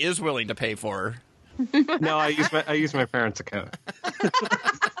Santa. that he is willing to pay for. No, I use my parents' account.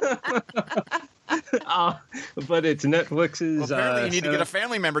 But it's Netflix's. Well, apparently, you need to get a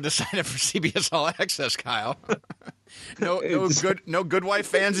family member to sign up for CBS All Access, Kyle. No good wife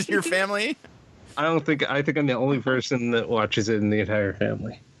fans in your family. I think I'm the only person that watches it in the entire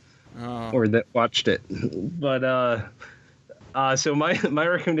family, or that watched it. But so my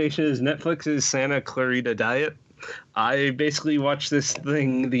recommendation is Netflix's Santa Clarita Diet. I basically watched this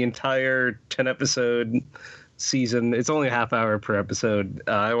thing, the entire 10-episode season. It's only a half hour per episode.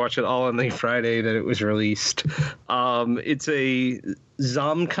 I watched it all on the Friday that it was released. It's a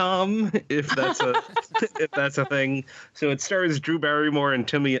Zomcom, if that's a thing. So it stars Drew Barrymore and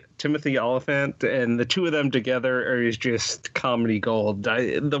Timothy Olyphant, and the two of them together is just comedy gold.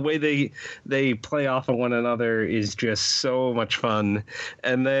 The way they play off of one another is just so much fun.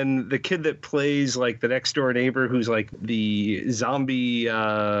 And then the kid that plays like the next door neighbor, who's like the zombie.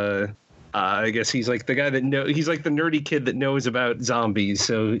 I guess he's like the guy he's like the nerdy kid that knows about zombies.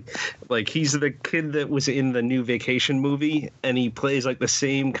 So like he's the kid that was in the new Vacation movie, and he plays like the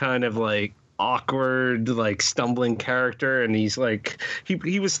same kind of like awkward, like stumbling character. And he's like,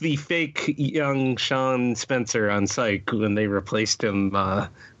 he was the fake young Sean Spencer on Psych when they replaced him,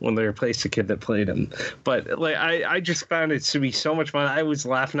 when they replaced the kid that played him. But like, I just found it to be so much fun. I was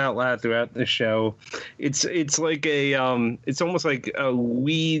laughing out loud throughout the show. It's like it's almost like a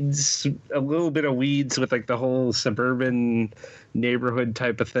little bit of Weeds with like the whole suburban neighborhood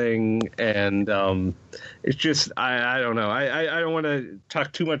type of thing. And it's just, I don't know. I don't want to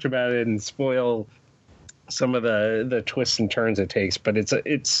talk too much about it and spoil some of the twists and turns it takes, but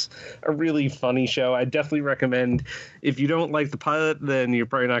it's a really funny show. I definitely recommend. If you don't like the pilot, then you're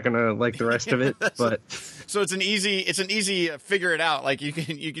probably not going to like the rest of it. But so it's an easy figure it out. Like you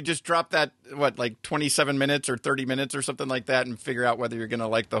can just drop that, like 27 minutes or 30 minutes or something like that, and figure out whether you're going to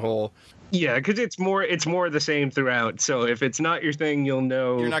like the whole. Yeah, because it's more the same throughout. So if it's not your thing, you'll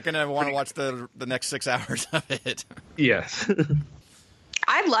know you're not going to want to watch the next 6 hours of it. Yes.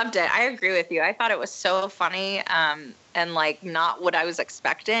 I loved it. I agree with you. I thought it was so funny, and like not what I was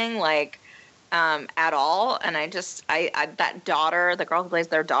expecting, like at all. And I that daughter, the girl who plays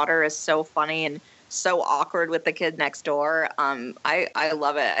their daughter, is so funny and so awkward with the kid next door. I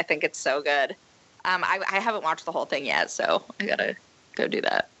love it. I think it's so good. I haven't watched the whole thing yet, so I gotta go do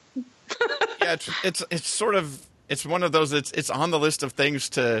that. Yeah, it's sort of, it's one of those, it's on the list of things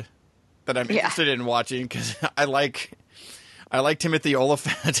that I'm interested in watching, because I like Timothy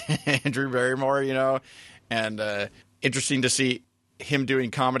Olyphant and Andrew Barrymore, you know, and interesting to see him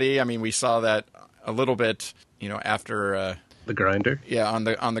doing comedy. I mean, we saw that a little bit, you know, after The Grinder. Yeah, on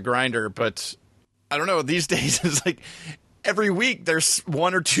the Grinder, but I don't know. These days, it's like every week there's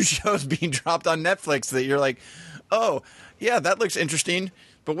one or two shows being dropped on Netflix that you're like, oh yeah, that looks interesting.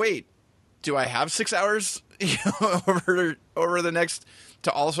 But wait, do I have 6 hours over the next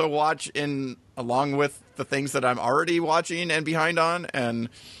to also watch along with the things that I'm already watching and behind on? And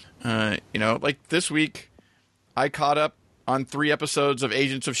you know, like this week, I caught up on 3 episodes of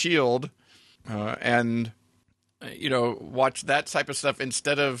Agents of S.H.I.E.L.D. And you know, watch that type of stuff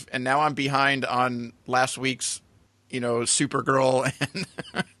and now I'm behind on last week's, you know, Supergirl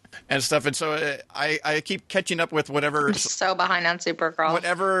and stuff. And so I keep catching up with whatever. I'm so behind on Supergirl.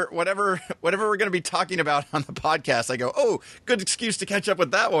 Whatever we're going to be talking about on the podcast, I go, oh, good excuse to catch up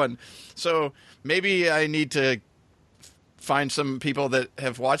with that one. So maybe I need to find some people that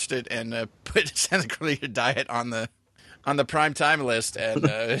have watched it and put Santa Clarita Diet on the prime time list.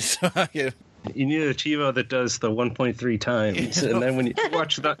 And so, yeah. You need a TiVo that does the 1.3 times, and then when you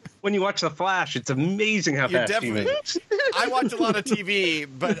watch the Flash, it's amazing how fast you moves. I watch a lot of TV,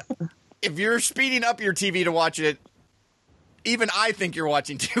 but if you're speeding up your TV to watch it, even I think you're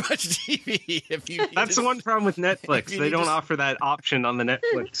watching too much TV. That's the one problem with Netflix. They don't offer that option on the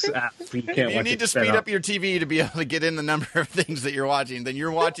Netflix app. You need to speed up your TV to be able to get in the number of things that you're watching. Then you're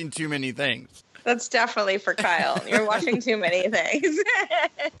watching too many things. That's definitely for Kyle. You're watching too many things.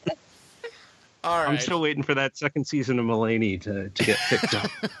 All right. I'm still waiting for that second season of Mulaney to get picked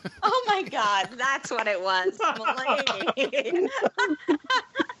up. Oh my God, that's what it was. Mulaney.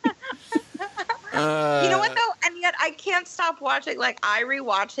 You know what though? And yet I can't stop watching. Like I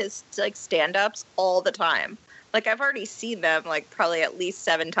rewatch his like stand-ups all the time. Like I've already seen them like probably at least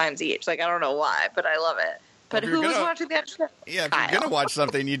 7 times each. Like I don't know why, but I love it. But who was watching that show? Yeah, if you're going to watch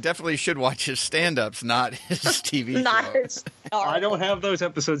something, you definitely should watch his stand-ups, not his TV Not show. his. I don't have those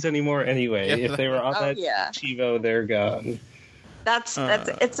episodes anymore anyway. Yeah. If they were on that TiVo, they're gone.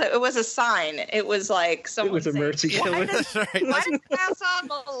 It was a sign. It was like someone. It was a mercy killing. That's right. Why did I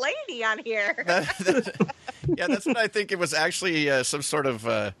saw a lady on here? That's what I think. It was actually some sort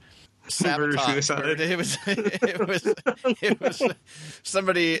of sabotage. It was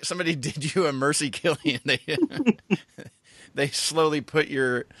somebody did you a mercy killing. They slowly put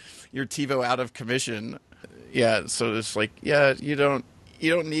your TiVo out of commission. Yeah, so it's like, yeah, you don't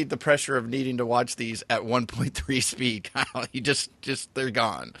need the pressure of needing to watch these at 1.3 speed, Kyle. You just they're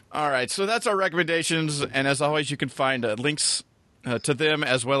gone. All right, so that's our recommendations, and as always, you can find links to them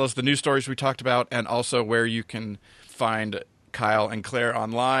as well as the news stories we talked about, and also where you can find Kyle and Claire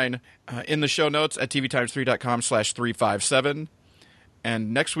online in the show notes at tvtimes3.com/357.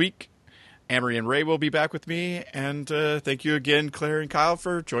 And next week, Amory and Ray will be back with me. And thank you again, Claire and Kyle,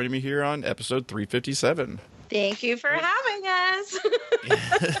 for joining me here on episode 357. Thank you for having us.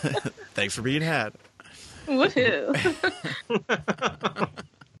 Thanks for being had. Woohoo.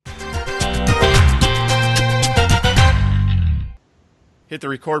 Hit the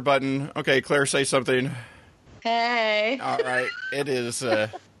record button. Okay, Claire, say something. Hey. All right. It is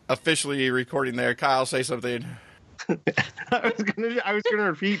officially recording there. Kyle, say something. I was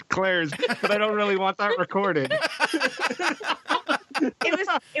gonna repeat Claire's, but I don't really want that recorded.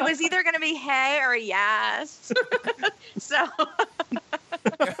 It was either going to be hey or yes. So.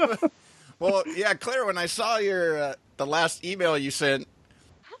 Well, yeah, Claire, when I saw your the last email you sent,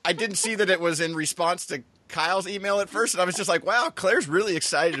 I didn't see that it was in response to Kyle's email at first, and I was just like, wow, Claire's really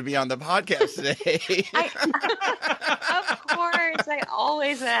excited to be on the podcast today. Of course, I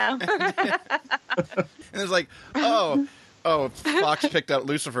always am. And it's like, oh, Fox picked up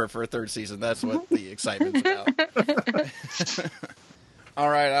Lucifer for a 3rd season. That's what the excitement's about. All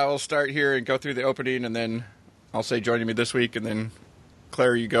right, I will start here and go through the opening, and then I'll say joining me this week, and then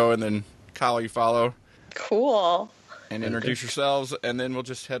Claire, you go, and then Kyle, you follow. Cool. And introduce yourselves, and then we'll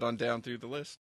just head on down through the list.